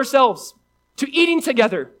devote ourselves to eating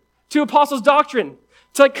together, to apostles' doctrine,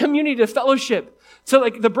 to like community, to fellowship, to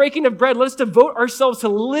like the breaking of bread. Let us devote ourselves to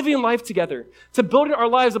living life together, to building our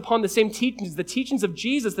lives upon the same teachings, the teachings of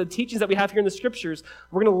Jesus, the teachings that we have here in the scriptures.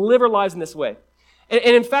 We're going to live our lives in this way. And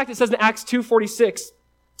in fact, it says in Acts 2:46,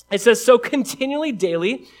 it says, so continually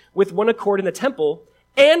daily with one accord in the temple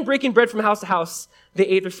and breaking bread from house to house, they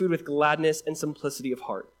ate their food with gladness and simplicity of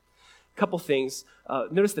heart. A couple things.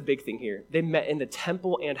 Notice the big thing here. They met in the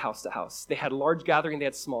temple and house to house. They had large gathering, they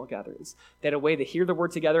had small gatherings. They had a way to hear the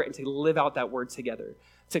word together and to live out that word together.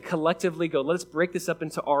 To collectively go, let's break this up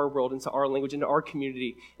into our world, into our language, into our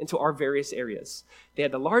community, into our various areas. They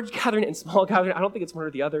had the large gathering and small gathering. I don't think it's one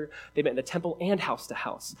or the other. They met in the temple and house to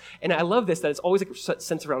house. And I love this, that it's always like a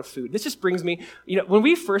sense around food. This just brings me, when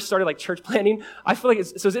we first started like church planning, I feel like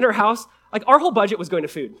it's in our house, like our whole budget was going to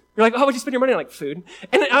food. You're like, oh, would you spend your money on like food?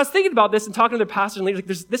 And I was thinking about this and talking to the pastors and leaders,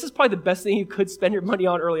 like this is probably the best thing you could spend your money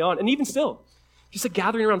on early on. And even still, just like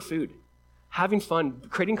gathering around food. Having fun,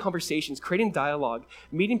 creating conversations, creating dialogue,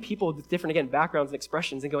 meeting people with different, again, backgrounds and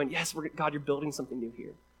expressions and going, yes, God, you're building something new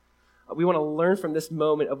here. We want to learn from this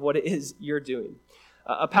moment of what it is you're doing.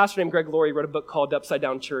 A pastor named Greg Laurie wrote a book called Upside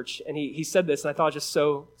Down Church, and he said this, and I thought it was just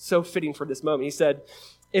so fitting for this moment. He said,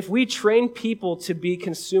 if we train people to be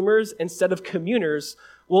consumers instead of communers,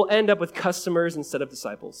 we'll end up with customers instead of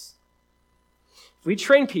disciples. If we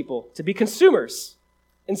train people to be consumers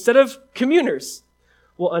instead of communers,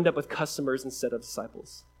 we'll end up with customers instead of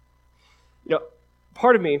disciples.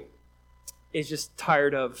 Part of me is just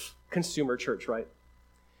tired of consumer church, right?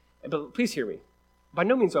 But please hear me. By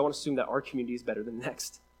no means do I want to assume that our community is better than the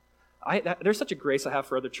next. There's such a grace I have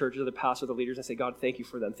for other churches, other pastors, other leaders. I say, God, thank you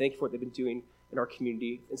for them. Thank you for what they've been doing in our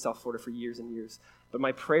community in South Florida for years and years. But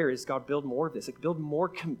my prayer is, God, build more of this. Like, build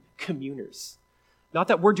more communers. Not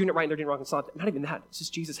that we're doing it right and they're doing it wrong. It's not even that. It's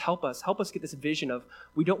just, Jesus, help us. Help us get this vision of,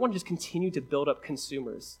 we don't want to just continue to build up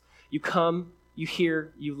consumers. You come, you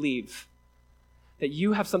hear, you leave. That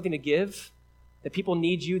you have something to give, that people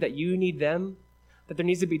need you, that you need them, that there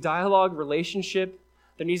needs to be dialogue, relationship.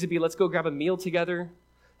 There needs to be, let's go grab a meal together.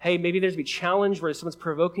 Hey, maybe there's be challenge where someone's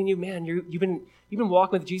provoking you. Man, you've been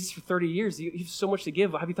walking with Jesus for 30 years. You have so much to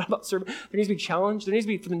give. Have you thought about serving? There needs to be challenge. There needs to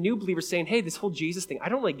be, for the new believers, saying, hey, this whole Jesus thing, I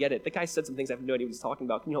don't really get it. The guy said some things I have no idea what he's talking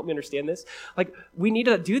about. Can you help me understand this? Like, we need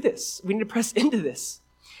to do this. We need to press into this,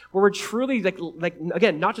 where we're truly, like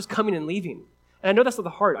again, not just coming and leaving. And I know that's not the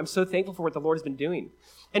heart. I'm so thankful for what the Lord has been doing.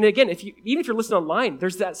 And again, even if you're listening online,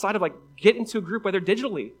 there's that side of like, get into a group, whether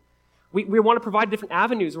digitally. We want to provide different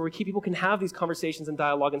avenues where people can have these conversations and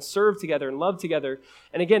dialogue and serve together and love together.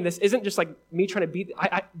 And again, this isn't just like me trying to be,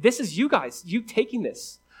 this is you guys, you taking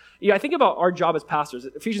this. I think about our job as pastors.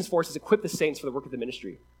 Ephesians 4 says, equip the saints for the work of the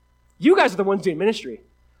ministry. You guys are the ones doing ministry.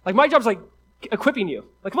 Like, my job's like equipping you.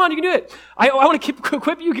 Like, come on, you can do it. I want to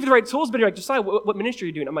equip you, give you the right tools, but you're like, Josiah, what ministry are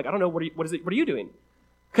you doing? I'm like, I don't know, what are you doing?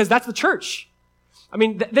 Because that's the church. I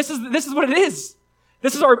mean, this is what it is.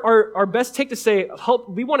 This is our best take to say,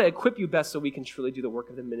 we want to equip you best so we can truly do the work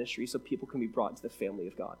of the ministry, so people can be brought into the family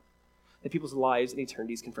of God, that people's lives and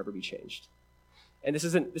eternities can forever be changed. And this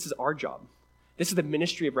is our job. This is the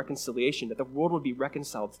ministry of reconciliation, that the world would be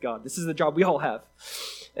reconciled to God. This is the job we all have.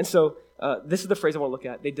 And so this is the phrase I want to look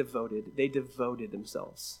at. They devoted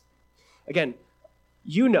themselves. Again,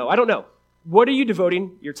 I don't know. What are you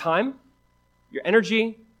devoting your time, your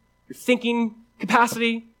energy, your thinking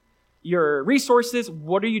capacity, your resources?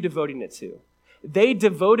 What are you devoting it to? They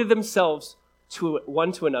devoted themselves to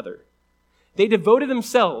one to another. They devoted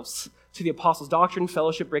themselves to the apostles' doctrine,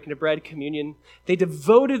 fellowship, breaking of bread, communion. They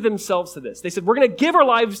devoted themselves to this. They said, we're going to give our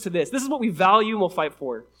lives to this. This is what we value and we'll fight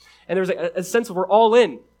for. And there's a sense of we're all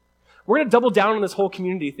in. We're going to double down on this whole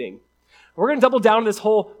community thing. We're going to double down on this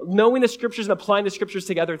whole knowing the scriptures and applying the scriptures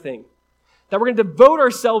together thing. That we're going to devote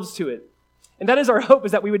ourselves to it. And that is our hope,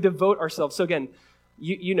 is that we would devote ourselves. So again,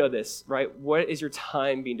 you know this, right? What is your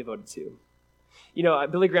time being devoted to?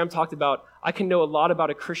 Billy Graham talked about, I can know a lot about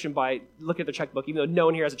a Christian by looking at their checkbook, even though no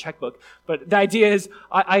one here has a checkbook. But the idea is,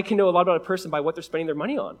 I can know a lot about a person by what they're spending their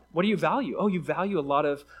money on. What do you value? Oh, you value a lot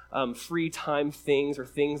of free time things, or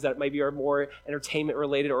things that maybe are more entertainment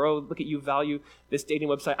related. Or, oh, look at you value this dating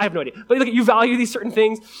website. I have no idea. But look at you value these certain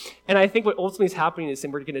things. And I think what ultimately is happening is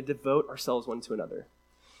saying we're going to devote ourselves one to another.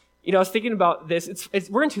 I was thinking about this.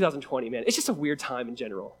 We're in 2020, man. It's just a weird time in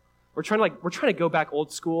general. We're trying to go back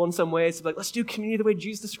old school in some ways. Like, let's do community the way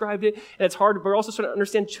Jesus described it. And it's hard, but we're also trying to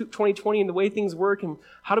understand 2020 and the way things work, and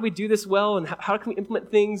how do we do this well, and how can we implement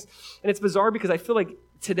things. And it's bizarre because I feel like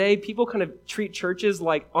today people kind of treat churches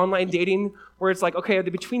like online dating, where it's like, okay, are they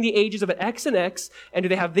between the ages of an X and X, and do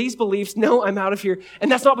they have these beliefs? No, I'm out of here. And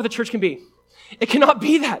that's not what the church can be. It cannot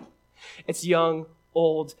be that. It's young,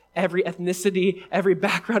 old, every ethnicity, every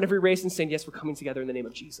background, every race, and saying, yes, we're coming together in the name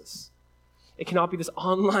of Jesus. It cannot be this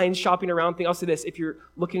online shopping around thing. I'll say this, if you're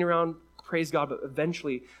looking around, praise God, but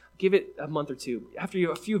eventually give it a month or two. After you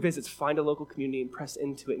have a few visits, find a local community and press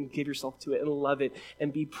into it and give yourself to it and love it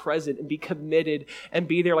and be present and be committed and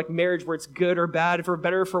be there, like marriage, where it's good or bad, for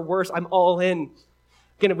better or for worse, I'm all in.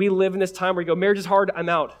 Again, we live in this time where you go, marriage is hard, I'm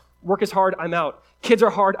out. Work is hard, I'm out. Kids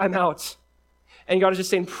are hard, I'm out. And God is just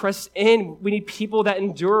saying, press in. We need people that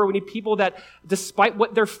endure. We need people that, despite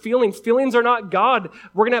what they're feeling, feelings are not God.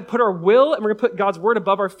 We're going to put our will and we're going to put God's word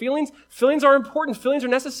above our feelings. Feelings are important. Feelings are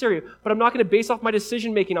necessary. But I'm not going to base off my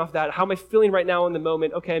decision-making off that. How am I feeling right now in the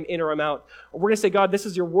moment? Okay, I'm in or I'm out. Or we're going to say, God, this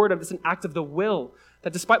is your word. This is an act of the will.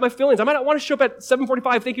 That despite my feelings, I might not want to show up at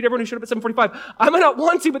 7:45. Thank you to everyone who showed up at 7:45. I might not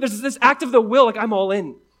want to, but there's this act of the will, like I'm all in.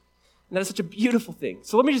 And that is such a beautiful thing.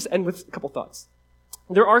 So let me just end with a couple thoughts.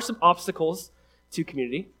 There are some obstacles to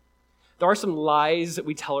community. There are some lies that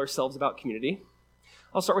we tell ourselves about community.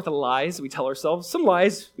 I'll start with the lies we tell ourselves. Some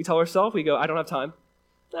lies we tell ourselves, we go, I don't have time.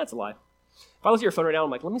 That's a lie. If I look at your phone right now,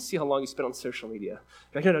 I'm like, let me see how long you spent on social media.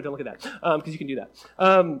 You're like, no, don't look at that, because you can do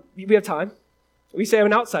that. We have time. We say, I'm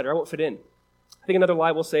an outsider, I won't fit in. I think another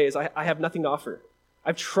lie we'll say is, I have nothing to offer.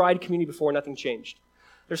 I've tried community before, nothing changed.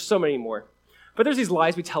 There's so many more. But there's these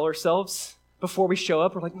lies we tell ourselves before we show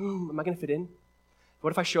up. We're like, am I going to fit in? What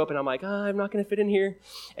if I show up and I'm like, I'm not going to fit in here?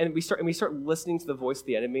 And we start listening to the voice of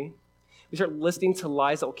the enemy. We start listening to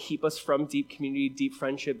lies that will keep us from deep community, deep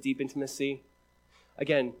friendship, deep intimacy.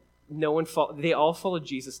 Again, they all follow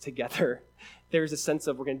Jesus together. There's a sense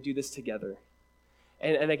of we're going to do this together.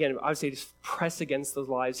 And again, I would say just press against those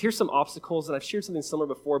lies. Here's some obstacles, and I've shared something similar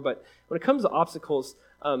before, but when it comes to obstacles,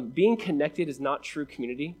 being connected is not true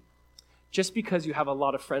community. Just because you have a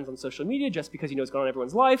lot of friends on social media, just because you know what's going on in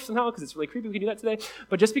everyone's life somehow, because it's really creepy we can do that today,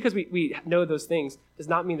 but just because we know those things does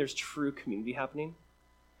not mean there's true community happening.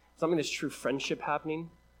 It does not mean there's true friendship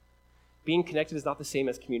happening. Being connected is not the same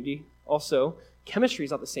as community. Also, chemistry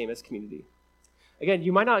is not the same as community. Again,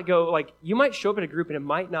 you might show up at a group and it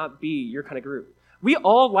might not be your kind of group. We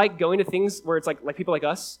all like going to things where it's like people like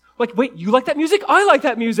us. Like, wait, you like that music? I like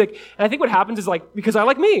that music. And I think what happens is because I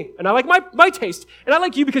like me, and I like my taste, and I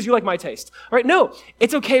like you because you like my taste. All right, no,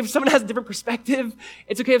 it's okay if someone has a different perspective.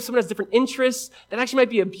 It's okay if someone has different interests. That actually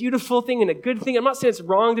might be a beautiful thing and a good thing. I'm not saying it's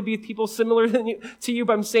wrong to be with people similar to you,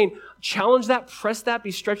 but I'm saying challenge that, press that,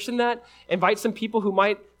 be stretched in that, invite some people who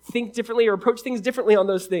might think differently or approach things differently on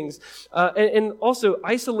those things. And also,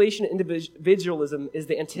 isolation and individualism is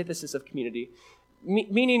the antithesis of community.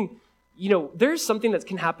 Meaning, there's something that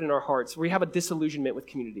can happen in our hearts where we have a disillusionment with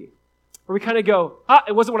community, where we kind of go,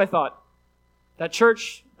 it wasn't what I thought. That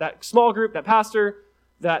church, that small group, that pastor,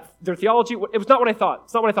 their theology, it was not what I thought.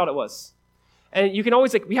 It's not what I thought it was. And you can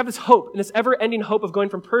always, we have this hope, and this ever-ending hope of going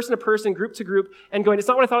from person to person, group to group, and going, it's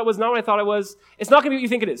not what I thought it was, not what I thought it was. It's not going to be what you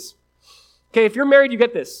think it is. Okay, if you're married, you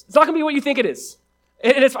get this. It's not going to be what you think it is.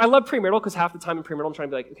 And I love premarital because half the time in premarital I'm trying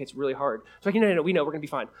to be like, okay, it's really hard. So like, no, we know we're gonna be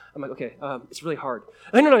fine. I'm like, okay, it's really hard.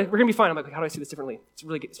 Like, no, we're gonna be fine. I'm like, how do I see this differently?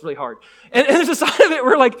 It's really hard. And there's a side of it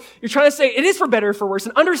where like you're trying to say it is for better or for worse,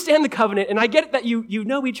 and understand the covenant. And I get it that you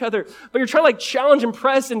know each other, but you're trying to like challenge and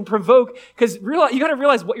press and provoke because you got to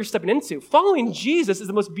realize what you're stepping into. Following Jesus is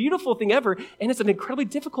the most beautiful thing ever, and it's an incredibly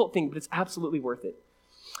difficult thing, but it's absolutely worth it.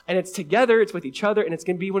 And it's together, it's with each other, and it's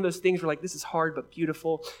gonna be one of those things where like this is hard but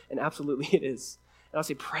beautiful, and absolutely it is. And I'll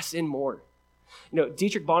say, press in more.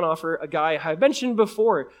 Dietrich Bonhoeffer, a guy I've mentioned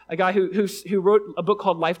before, a guy who wrote a book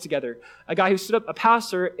called Life Together, a guy who stood up, a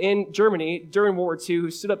pastor in Germany during World War II, who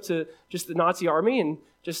stood up to just the Nazi army and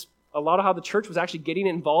just a lot of how the church was actually getting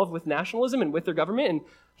involved with nationalism and with their government. And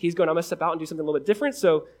he's going, I'm going to step out and do something a little bit different.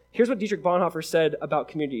 So here's what Dietrich Bonhoeffer said about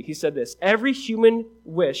community. He said this: every human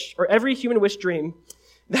wish dream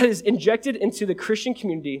that is injected into the Christian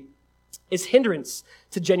community is hindrance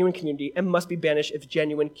to genuine community and must be banished if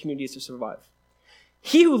genuine community is to survive.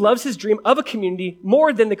 He who loves his dream of a community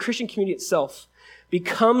more than the Christian community itself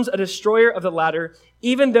becomes a destroyer of the latter,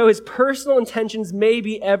 even though his personal intentions may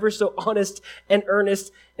be ever so honest and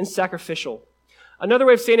earnest and sacrificial. Another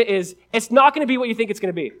way of saying it is, it's not going to be what you think it's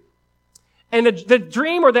going to be. And the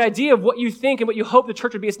dream or the idea of what you think and what you hope the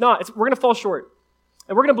church would be, it's not. We're going to fall short,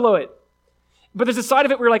 and we're going to blow it. But there's a side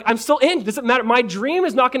of it where you're like, I'm still in. It doesn't matter. My dream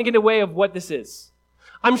is not going to get in the way of what this is.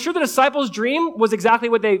 I'm sure the disciples' dream was exactly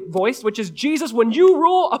what they voiced, which is, Jesus, when you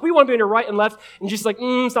rule, we want to be on your right and left. And just like,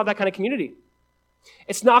 it's not that kind of community.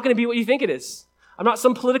 It's not going to be what you think it is. I'm not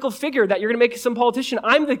some political figure that you're going to make some politician.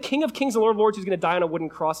 I'm the King of Kings and Lord of Lords who's going to die on a wooden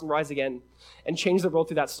cross and rise again and change the world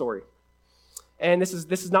through that story. And this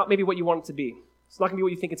is not maybe what you want it to be. It's not going to be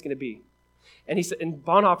what you think it's going to be. And he said, and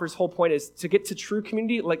Bonhoeffer's whole point is to get to true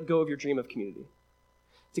community, let go of your dream of community.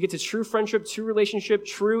 To get to true friendship, true relationship,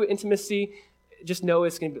 true intimacy, just know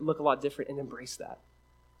it's going to look a lot different and embrace that.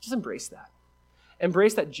 Just embrace that.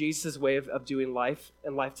 Embrace that Jesus' way of doing life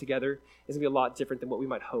and life together is going to be a lot different than what we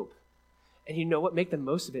might hope. And you know what? Make the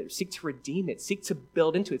most of it. Seek to redeem it. Seek to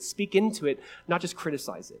build into it. Speak into it, not just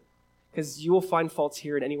criticize it. Because you will find faults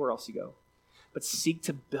here and anywhere else you go. But seek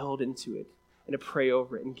to build into it and to pray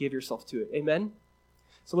over it and give yourself to it. Amen?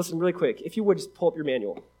 So listen really quick. If you would, just pull up your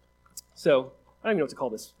manual. So, I don't even know what to call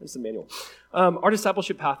this. It's a manual. Our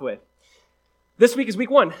discipleship pathway. This week is week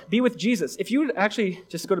 1. Be with Jesus. If you would actually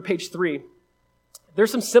just go to page 3,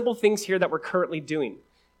 there's some simple things here that we're currently doing.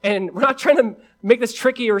 And we're not trying to make this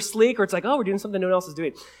tricky or sleek, or it's like, oh, we're doing something no one else is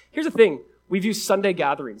doing. Here's the thing. We've used Sunday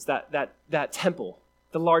gatherings, that temple,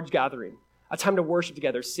 the large gathering, a time to worship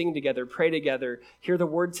together, sing together, pray together, hear the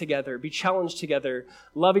word together, be challenged together,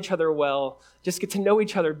 love each other well, just get to know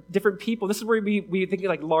each other, different people. This is where we think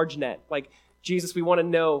like large net. Like, Jesus, we want to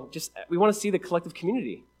know, we want to see the collective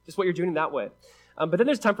community, just what you're doing in that way. But then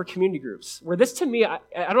there's time for community groups, where this to me, I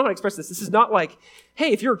don't know how to express this. This is not like,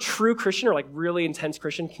 hey, if you're a true Christian or like really intense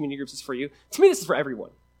Christian, community groups is for you. To me, this is for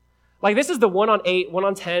everyone. Like, this is the 1 on 8, 1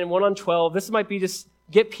 on 10, 1 on 12. This might be just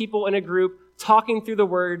get people in a group, talking through the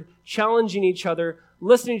word, challenging each other,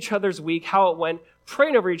 listening to each other's week, how it went,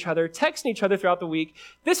 praying over each other, texting each other throughout the week.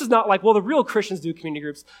 This is not like, well, the real Christians do community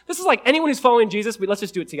groups. This is like anyone who's following Jesus, let's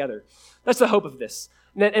just do it together. That's the hope of this.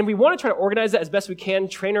 And we want to try to organize that as best we can,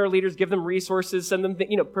 train our leaders, give them resources, send them,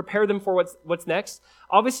 prepare them for what's next.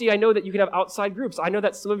 Obviously, I know that you can have outside groups. I know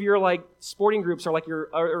that some of your like sporting groups or like or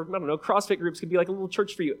I don't know, CrossFit groups could be like a little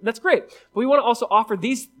church for you. That's great. But we want to also offer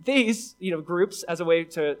these groups as a way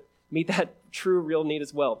to meet that true, real need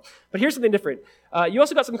as well. But here's something different. You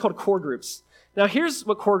also got something called core groups. Now, here's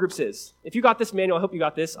what core groups is. If you got this manual, I hope you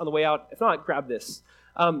got this on the way out. If not, grab this.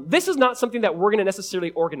 This is not something that we're going to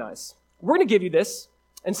necessarily organize. We're going to give you this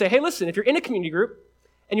and say, hey, listen, if you're in a community group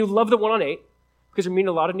and you love the 1 on 8 because you're meeting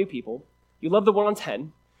a lot of new people, you love the 1 on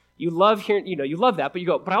 10, you love hearing, you love that, but you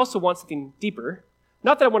go, but I also want something deeper.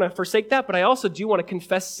 Not that I want to forsake that, but I also do want to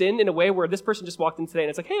confess sin in a way where this person just walked in today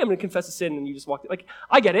and it's like, hey, I'm going to confess a sin, and you just walked in. Like,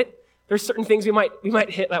 I get it. There's certain things we might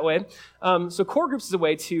hit that way. So core groups is a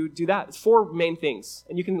way to do that. It's 4 main things,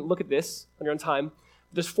 and you can look at this on your own time.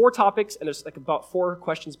 There's 4 topics, and there's like about 4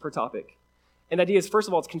 questions per topic. And the idea is, first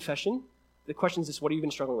of all, it's confession. The question is just, what have you been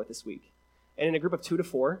struggling with this week? And in a group of 2 to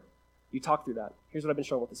 4, you talk through that. Here's what I've been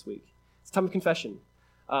struggling with this week. It's time of confession.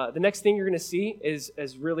 The next thing you're going to see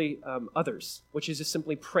is really others, which is just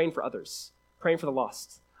simply praying for others, praying for the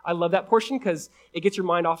lost. I love that portion because it gets your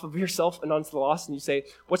mind off of yourself and onto the lost, and you say,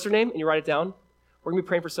 what's their name? And you write it down. We're going to be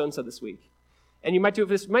praying for so-and-so this week. And you might do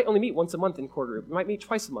this. You might only meet once a month in core group. You might meet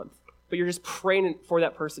twice a month. But you're just praying for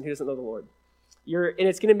that person who doesn't know the Lord. And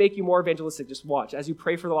it's going to make you more evangelistic. Just watch. As you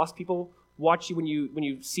pray for the lost people, watch you when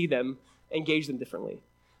you see them, engage them differently.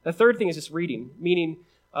 The third thing is just reading, meaning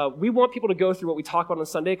We want people to go through what we talk about on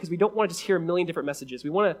Sunday because we don't want to just hear a million different messages. We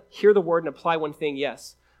want to hear the word and apply one thing,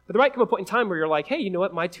 yes. But there might come a point in time where you're like, hey, you know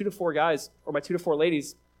what? My 2 to 4 guys or my 2 to 4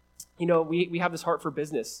 ladies, we have this heart for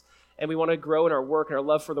business. And we want to grow in our work and our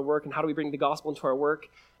love for the work and how do we bring the gospel into our work.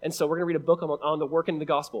 And so we're going to read a book on the work and the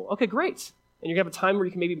gospel. Okay, great. And you're going to have a time where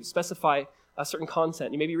you can maybe specify a certain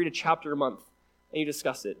content. You maybe read a chapter a month and you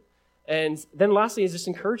discuss it. And then lastly is just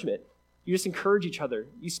encouragement. You just encourage each other.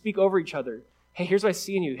 You speak over each other. Hey, here's what I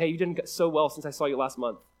see in you. Hey, you did so well since I saw you last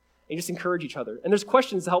month. And you just encourage each other. And there's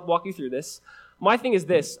questions to help walk you through this. My thing is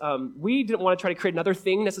this. We didn't want to try to create another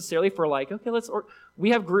thing necessarily for like, okay, we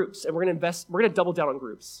have groups and we're going to double down on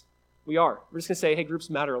groups. We are. We're just going to say, hey, groups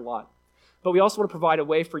matter a lot. But we also want to provide a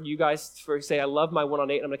way for you guys to say, I love my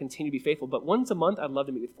 1-on-8 and I'm going to continue to be faithful. But once a month, I'd love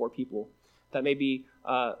to meet with 4 people that maybe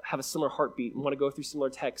have a similar heartbeat and want to go through similar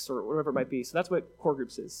texts or whatever it might be. So that's what core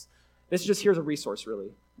groups is. This is just here as a resource, really.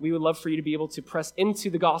 We would love for you to be able to press into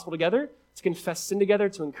the gospel together, to confess sin together,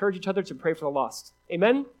 to encourage each other, to pray for the lost.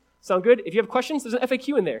 Amen? Sound good? If you have questions, there's an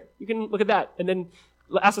FAQ in there. You can look at that and then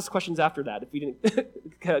ask us questions after that if we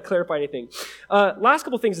didn't clarify anything. Last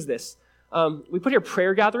couple things is this. We put here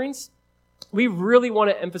prayer gatherings. We really want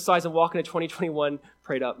to emphasize and walk into 2021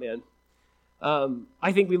 prayed up, man.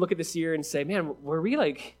 I think we look at this year and say, man, were we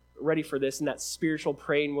like ready for this in that spiritual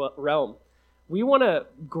praying realm? We want to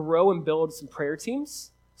grow and build some prayer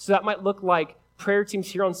teams. So that might look like prayer teams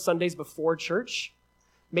here on Sundays before church.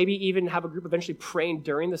 Maybe even have a group eventually praying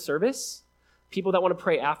during the service. People that want to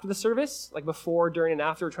pray after the service, like before, during, and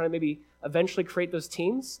after, trying to maybe eventually create those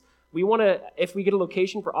teams. We want to, if we get a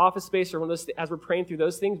location for office space or one of those, as we're praying through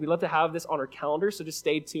those things, we'd love to have this on our calendar. So just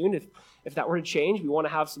stay tuned. If that were to change, we want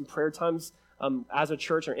to have some prayer times as a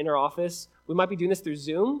church or in our office. We might be doing this through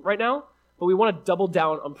Zoom right now, but we want to double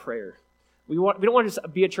down on prayer. We don't want to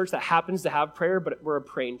just be a church that happens to have prayer, but we're a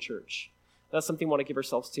praying church. That's something we want to give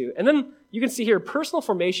ourselves to. And then you can see here, personal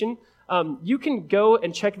formation. You can go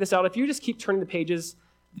and check this out. If you just keep turning the pages,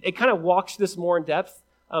 it kind of walks this more in depth.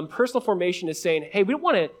 Personal formation is saying, hey, we don't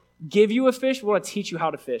want to give you a fish. We want to teach you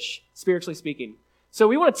how to fish, spiritually speaking. So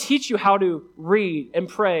we want to teach you how to read and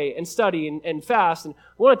pray and study and fast. And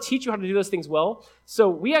we want to teach you how to do those things well. So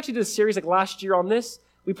we actually did a series like last year on this.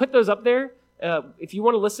 We put those up there. If you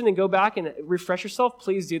want to listen and go back and refresh yourself,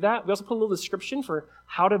 please do that. We also put a little description for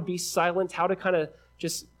how to be silent, how to kind of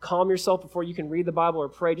just calm yourself before you can read the Bible or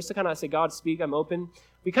pray, just to kind of say, God, speak, I'm open.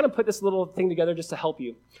 We kind of put this little thing together just to help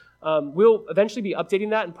you. We'll eventually be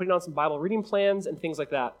updating that and putting on some Bible reading plans and things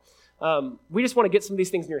like that. We just want to get some of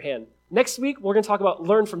these things in your hand. Next week, we're going to talk about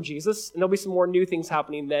learn from Jesus, and there'll be some more new things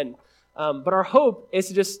happening then. But our hope is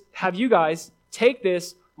to just have you guys take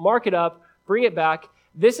this, mark it up, bring it back.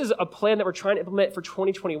 This is a plan that we're trying to implement for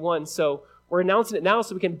 2021. So we're announcing it now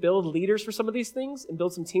so we can build leaders for some of these things and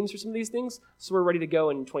build some teams for some of these things so we're ready to go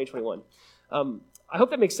in 2021. I hope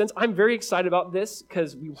that makes sense. I'm very excited about this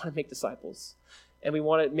because we want to make disciples. And we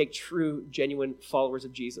want to make true, genuine followers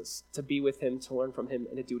of Jesus, to be with him, to learn from him,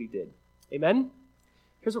 and to do what he did. Amen?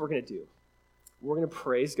 Here's what we're going to do. We're going to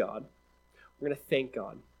praise God. We're going to thank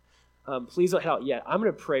God. Please don't head out yet. I'm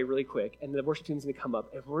going to pray really quick, and the worship team's going to come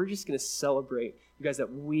up, and we're just going to celebrate, you guys,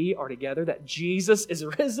 that we are together, that Jesus is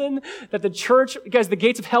risen, that the church, you guys, the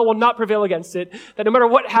gates of hell will not prevail against it, that no matter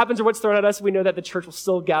what happens or what's thrown at us, we know that the church will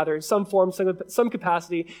still gather in some form, some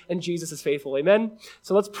capacity, and Jesus is faithful. Amen?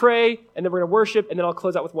 So let's pray, and then we're going to worship, and then I'll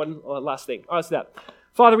close out with one last thing. All right, so that.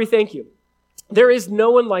 Father, we thank you. There is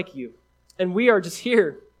no one like you, and we are just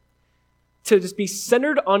here to just be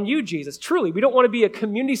centered on you, Jesus. Truly, we don't want to be a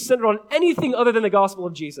community centered on anything other than the gospel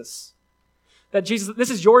of Jesus. That Jesus, this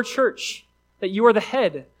is your church, that you are the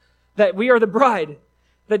head, that we are the bride,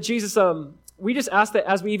 that Jesus, we just ask that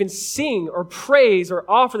as we even sing or praise or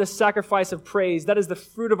offer the sacrifice of praise, that is the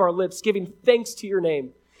fruit of our lips, giving thanks to your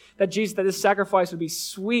name. That Jesus, that this sacrifice would be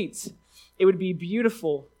sweet, it would be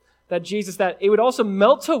beautiful, that Jesus, that it would also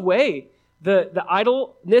melt away the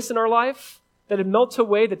idleness in our life, that it melt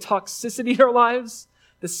away the toxicity in our lives,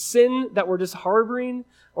 the sin that we're just harboring,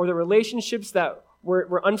 or the relationships that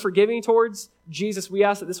we're unforgiving towards. Jesus, we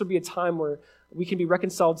ask that this would be a time where we can be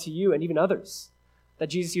reconciled to you and even others. That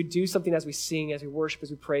Jesus, you do something as we sing, as we worship, as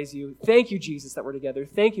we praise you. Thank you, Jesus, that we're together.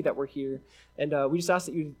 Thank you that we're here. And we just ask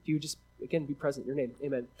that you just, again, be present in your name.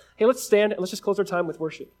 Amen. Hey, let's stand and let's just close our time with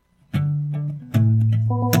worship.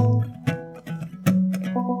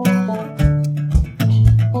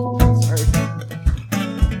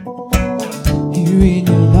 In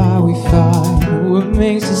your lie we find what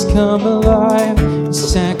makes us come alive, a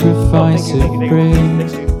sacrifice of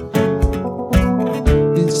praise.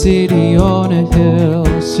 In city on a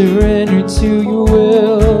hill, surrender to your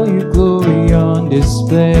will, your glory on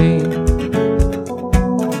display.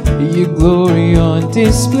 your glory on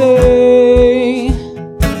display.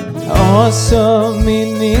 Awesome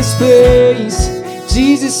in this place.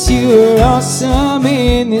 Jesus, you are awesome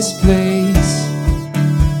in this place.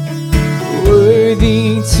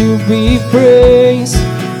 Worthy to be praised.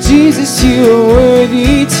 Jesus, you are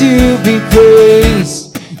worthy to be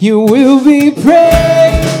praised. You will be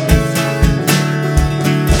praised.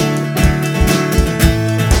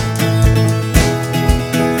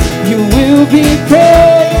 You will be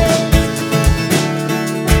praised.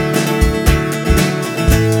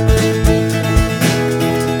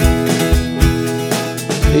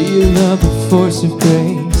 Your love, a force of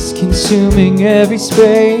grace, consuming every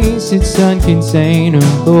space. It's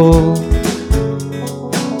uncontainable.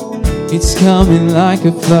 It's coming like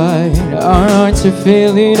a flood. Our hearts are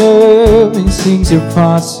filling up, and things are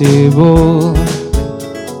possible.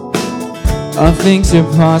 All things are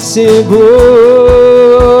possible.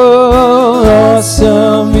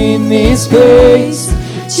 Awesome in this place.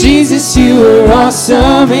 Jesus, you are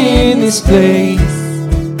awesome in this place.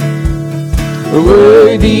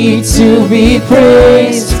 Worthy to be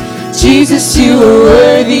praised. Jesus, you are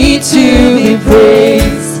worthy to be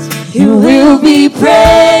praised. You will be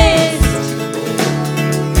praised.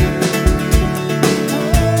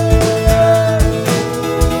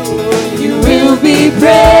 You will be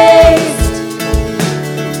praised.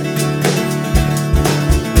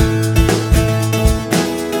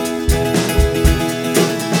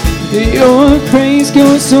 Your praise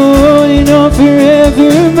goes on and on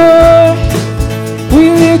forevermore. We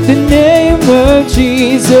lift the name of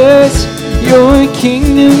Jesus. Your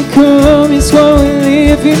kingdom come is what we're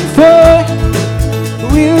living for.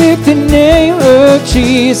 We lift the name of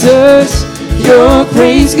Jesus. Your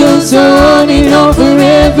praise goes on and on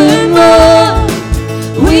forevermore.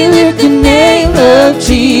 We lift the name of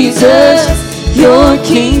Jesus. Your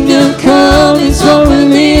kingdom come is what we're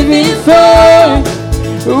living for.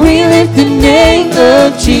 We lift the name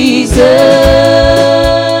of Jesus.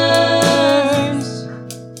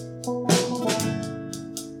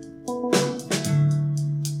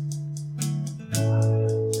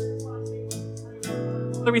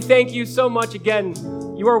 Father, we thank you so much again.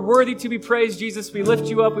 You are worthy to be praised, Jesus. We lift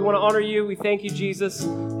you up. We want to honor you. We thank you, Jesus.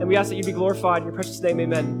 And we ask that you be glorified. In your precious name,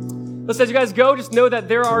 amen. Listen, as you guys go, just know that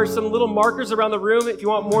there are some little markers around the room if you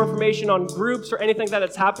want more information on groups or anything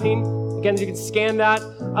that's happening. Again, you can scan that.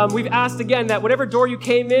 We've asked again that whatever door you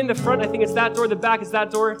came in, the front, I think it's that door, the back is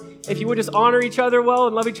that door. If you would just honor each other well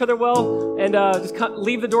and love each other well and just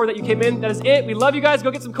leave the door that you came in. That is it. We love you guys.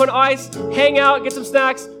 Go get some Kona Ice, hang out, get some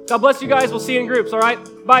snacks. God bless you guys. We'll see you in groups, all right?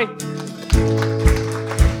 Bye.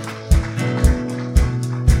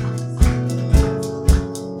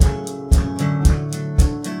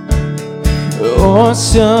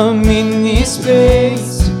 Awesome in this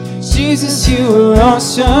place. Jesus, you are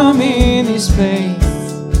awesome in this place.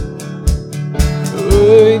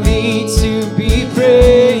 Worthy to be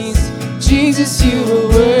praised. Jesus, you are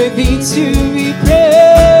worthy to be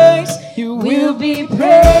praised. You will be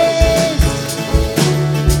praised.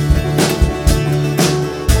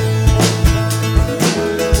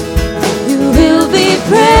 You will be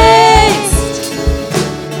praised.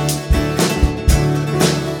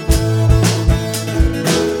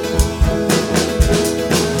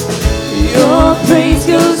 Your praise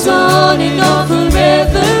goes on and on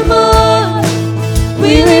forevermore.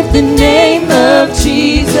 We lift the name of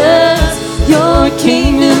Jesus. Your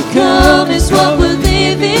kingdom come is what we're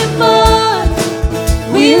living for.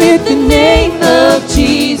 We lift the name of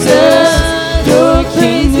Jesus. Your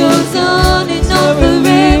praise goes on and on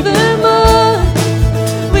forevermore.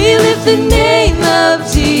 We lift the name of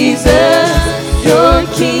Jesus. Your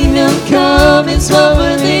kingdom come is what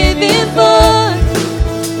we're living for.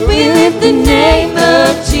 We lift the name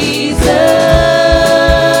of Jesus.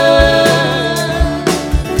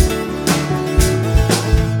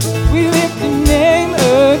 We lift the name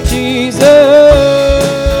of Jesus.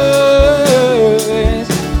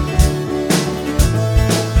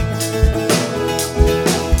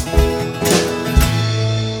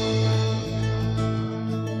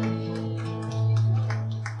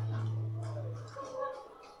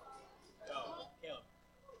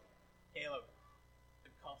 Caleb, the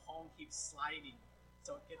cajon keeps sliding,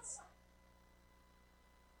 so it gets